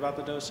worried about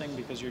the dosing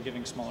because you're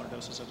giving smaller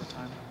doses at a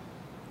time.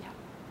 Yeah.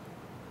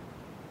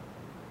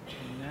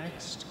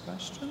 Next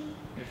question,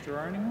 if there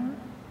are any more.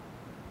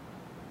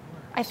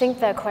 I think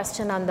the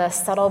question on the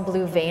subtle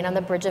blue vein on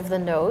the bridge of the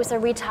nose, are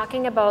we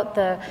talking about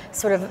the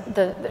sort of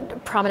the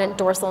prominent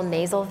dorsal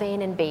nasal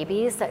vein in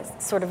babies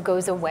that sort of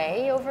goes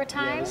away over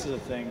time? Yeah, this is a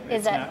thing.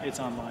 It's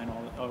online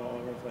all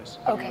over the place.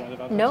 Okay.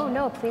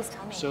 No, please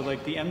tell me. So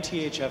like the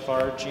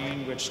MTHFR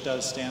gene, which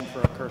does stand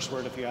for a curse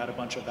word if you add a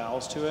bunch of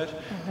vowels to it,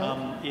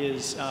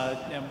 is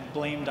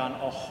blamed on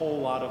a whole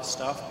lot of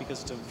stuff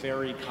because it's a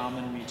very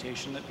common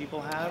mutation that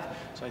people have.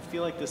 So I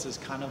feel like this is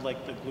kind of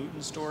like the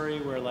gluten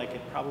story where like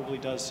it probably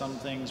does some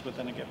things, but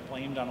then it gets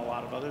blamed on a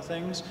lot of other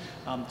things.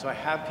 So I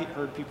have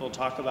heard people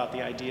talk about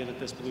the idea that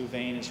this blue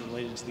vein is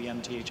related to the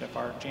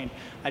MTHFR gene.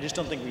 I just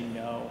don't think we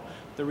know.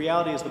 The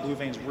reality is the blue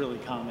vein is really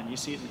common. You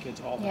see it in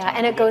kids all the time. Yeah,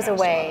 and it goes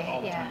away.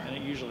 All the time, and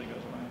it usually goes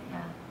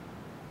away.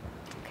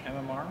 Yeah.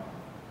 MMR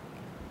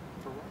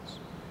for worse.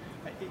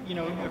 you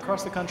know,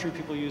 across the country,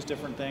 people use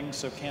different things.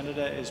 So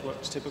Candida is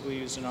what's typically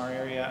used in our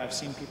area. I've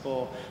seen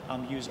people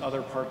use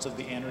other parts of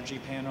the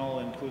Anergy panel,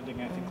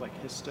 including, I think, like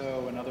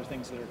histo and other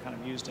things that are kind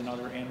of used in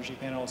other Anergy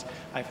panels.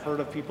 I've heard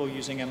of people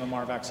using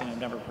MMR vaccine. I've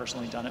never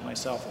personally done it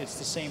myself. It's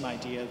the same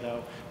idea,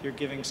 though. You're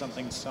giving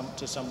something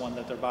to someone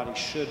that their body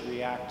should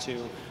react to,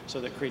 so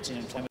that creates an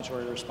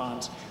inflammatory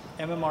response.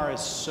 MMR is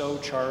so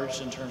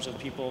charged in terms of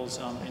people's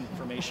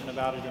information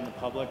about it in the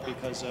public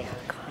because of,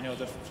 you know,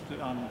 the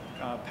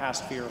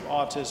past fear of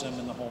autism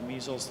and the whole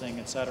measles thing,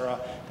 et cetera,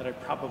 that I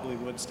probably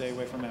would stay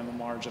away from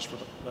MMR just for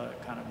the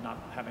kind of not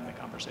having the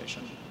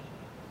conversation.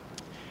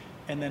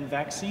 And then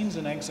vaccines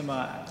and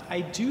eczema,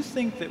 I do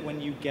think that when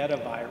you get a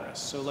virus,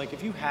 so like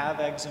if you have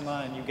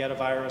eczema and you get a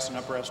virus, an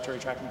upper respiratory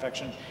tract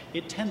infection,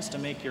 it tends to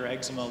make your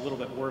eczema a little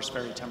bit worse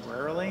very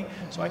temporarily.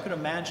 So I could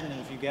imagine that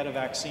if you get a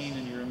vaccine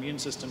and your immune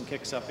system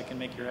kicks up, it can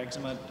make your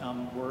eczema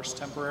worse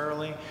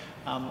temporarily.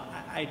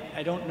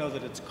 I don't know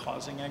that it's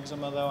causing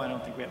eczema, though. I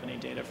don't think we have any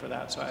data for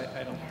that, so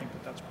I don't think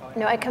that that's probably...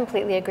 No, I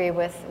completely agree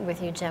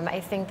with you, Jim. I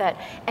think that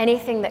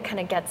anything that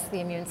kind of gets the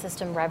immune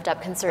system revved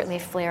up can certainly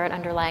flare an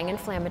underlying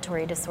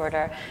inflammatory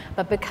disorder.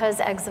 But because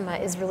eczema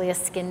is really a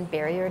skin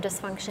barrier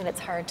dysfunction,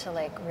 it's hard to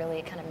like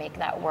really kind of make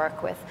that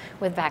work with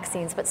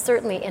vaccines. But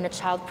certainly in a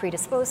child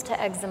predisposed to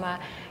eczema,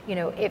 you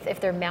know, if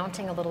they're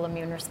mounting a little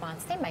immune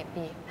response, they might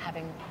be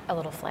having a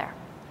little flare.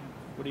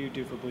 What do you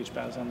do for bleach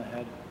baths on the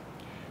head?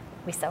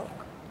 We soak.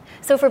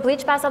 So for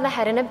bleach baths on the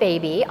head in a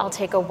baby, I'll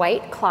take a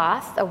white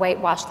cloth, a white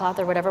washcloth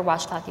or whatever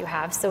washcloth you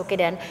have, soak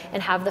it in,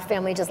 and have the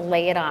family just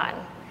lay it on.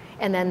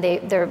 And then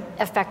they're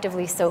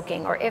effectively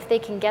soaking. Or if they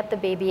can get the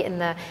baby in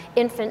the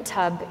infant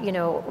tub, you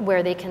know,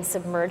 where they can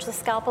submerge the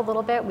scalp a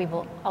little bit,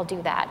 I'll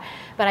do that.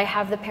 But I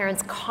have the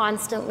parents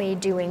constantly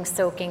doing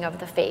soaking of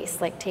the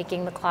face, like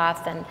taking the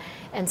cloth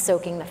and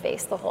soaking the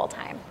face the whole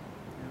time.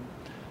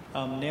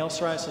 Nail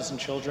psoriasis in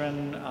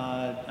children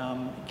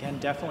can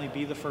definitely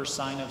be the first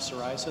sign of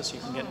psoriasis.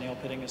 You can get nail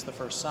pitting as the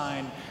first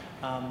sign,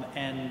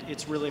 and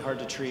it's really hard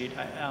to treat.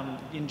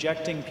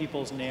 Injecting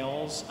people's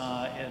nails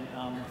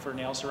for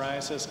nail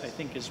psoriasis, I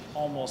think, is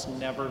almost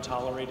never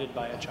tolerated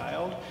by a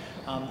child.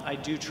 I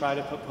do try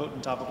to put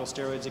potent topical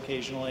steroids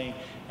occasionally,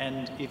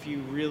 and if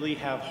you really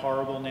have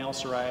horrible nail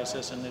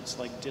psoriasis and it's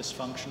like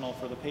dysfunctional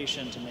for the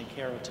patient and they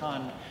care a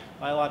ton,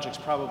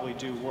 biologics probably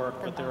do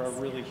work, but they're a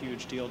really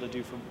huge deal to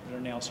do for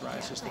their nail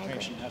psoriasis. The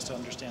patient has to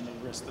understand the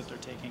risk that they're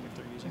taking if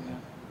they're using that.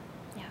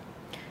 Yeah.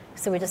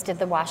 So we just did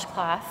the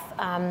washcloth.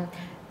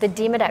 The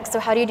Demodex, so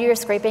how do you do your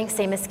scraping?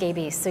 Same as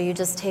scabies. So you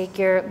just take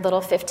your little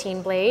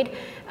 15 blade,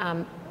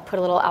 put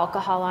a little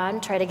alcohol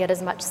on, try to get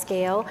as much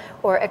scale,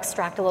 or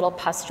extract a little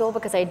pustule,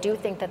 because I do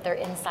think that they're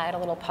inside a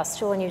little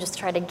pustule, and you just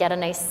try to get a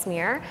nice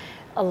smear,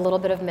 a little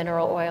bit of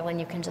mineral oil, and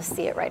you can just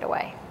see it right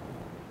away.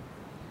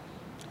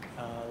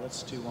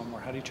 Let's do one more.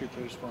 How do you treat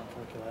Bridgestone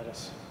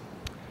folliculitis?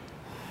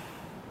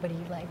 What do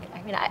you like?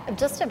 I mean,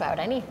 just about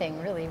anything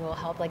really will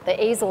help. Like the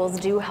azoles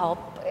do help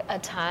a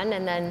ton,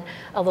 and then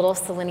a little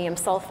selenium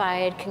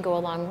sulfide can go a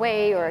long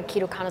way, or a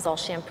ketoconazole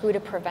shampoo to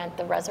prevent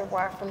the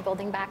reservoir from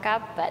building back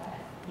up. But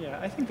yeah,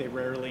 I think they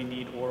rarely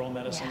need oral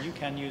medicine. Yeah. You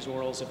can use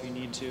orals if you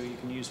need to. You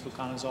can use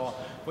fluconazole.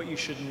 What you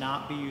should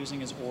not be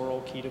using is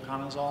oral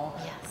ketoconazole.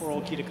 Yes.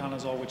 Oral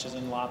ketoconazole, which is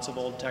in lots of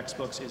old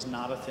textbooks, is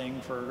not a thing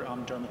for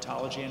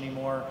dermatology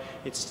anymore.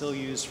 It's still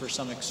used for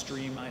some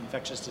extreme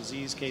infectious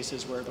disease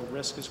cases where the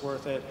risk is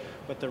worth it,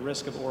 but the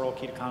risk of oral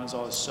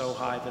ketoconazole is so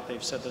high that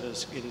they've said that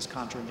it is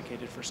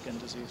contraindicated for skin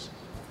disease.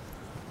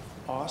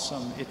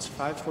 Awesome. It's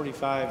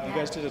 5:45. You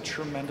guys did a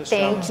tremendous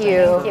job. Thank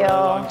you. For a really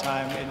long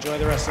time. Enjoy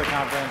the rest of the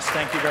conference.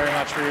 Thank you very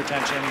much for your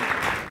attention.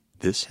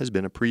 This has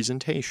been a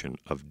presentation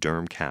of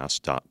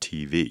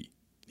Dermcast.tv,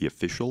 the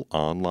official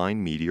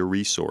online media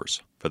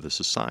resource for the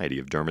Society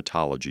of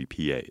Dermatology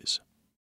PAs.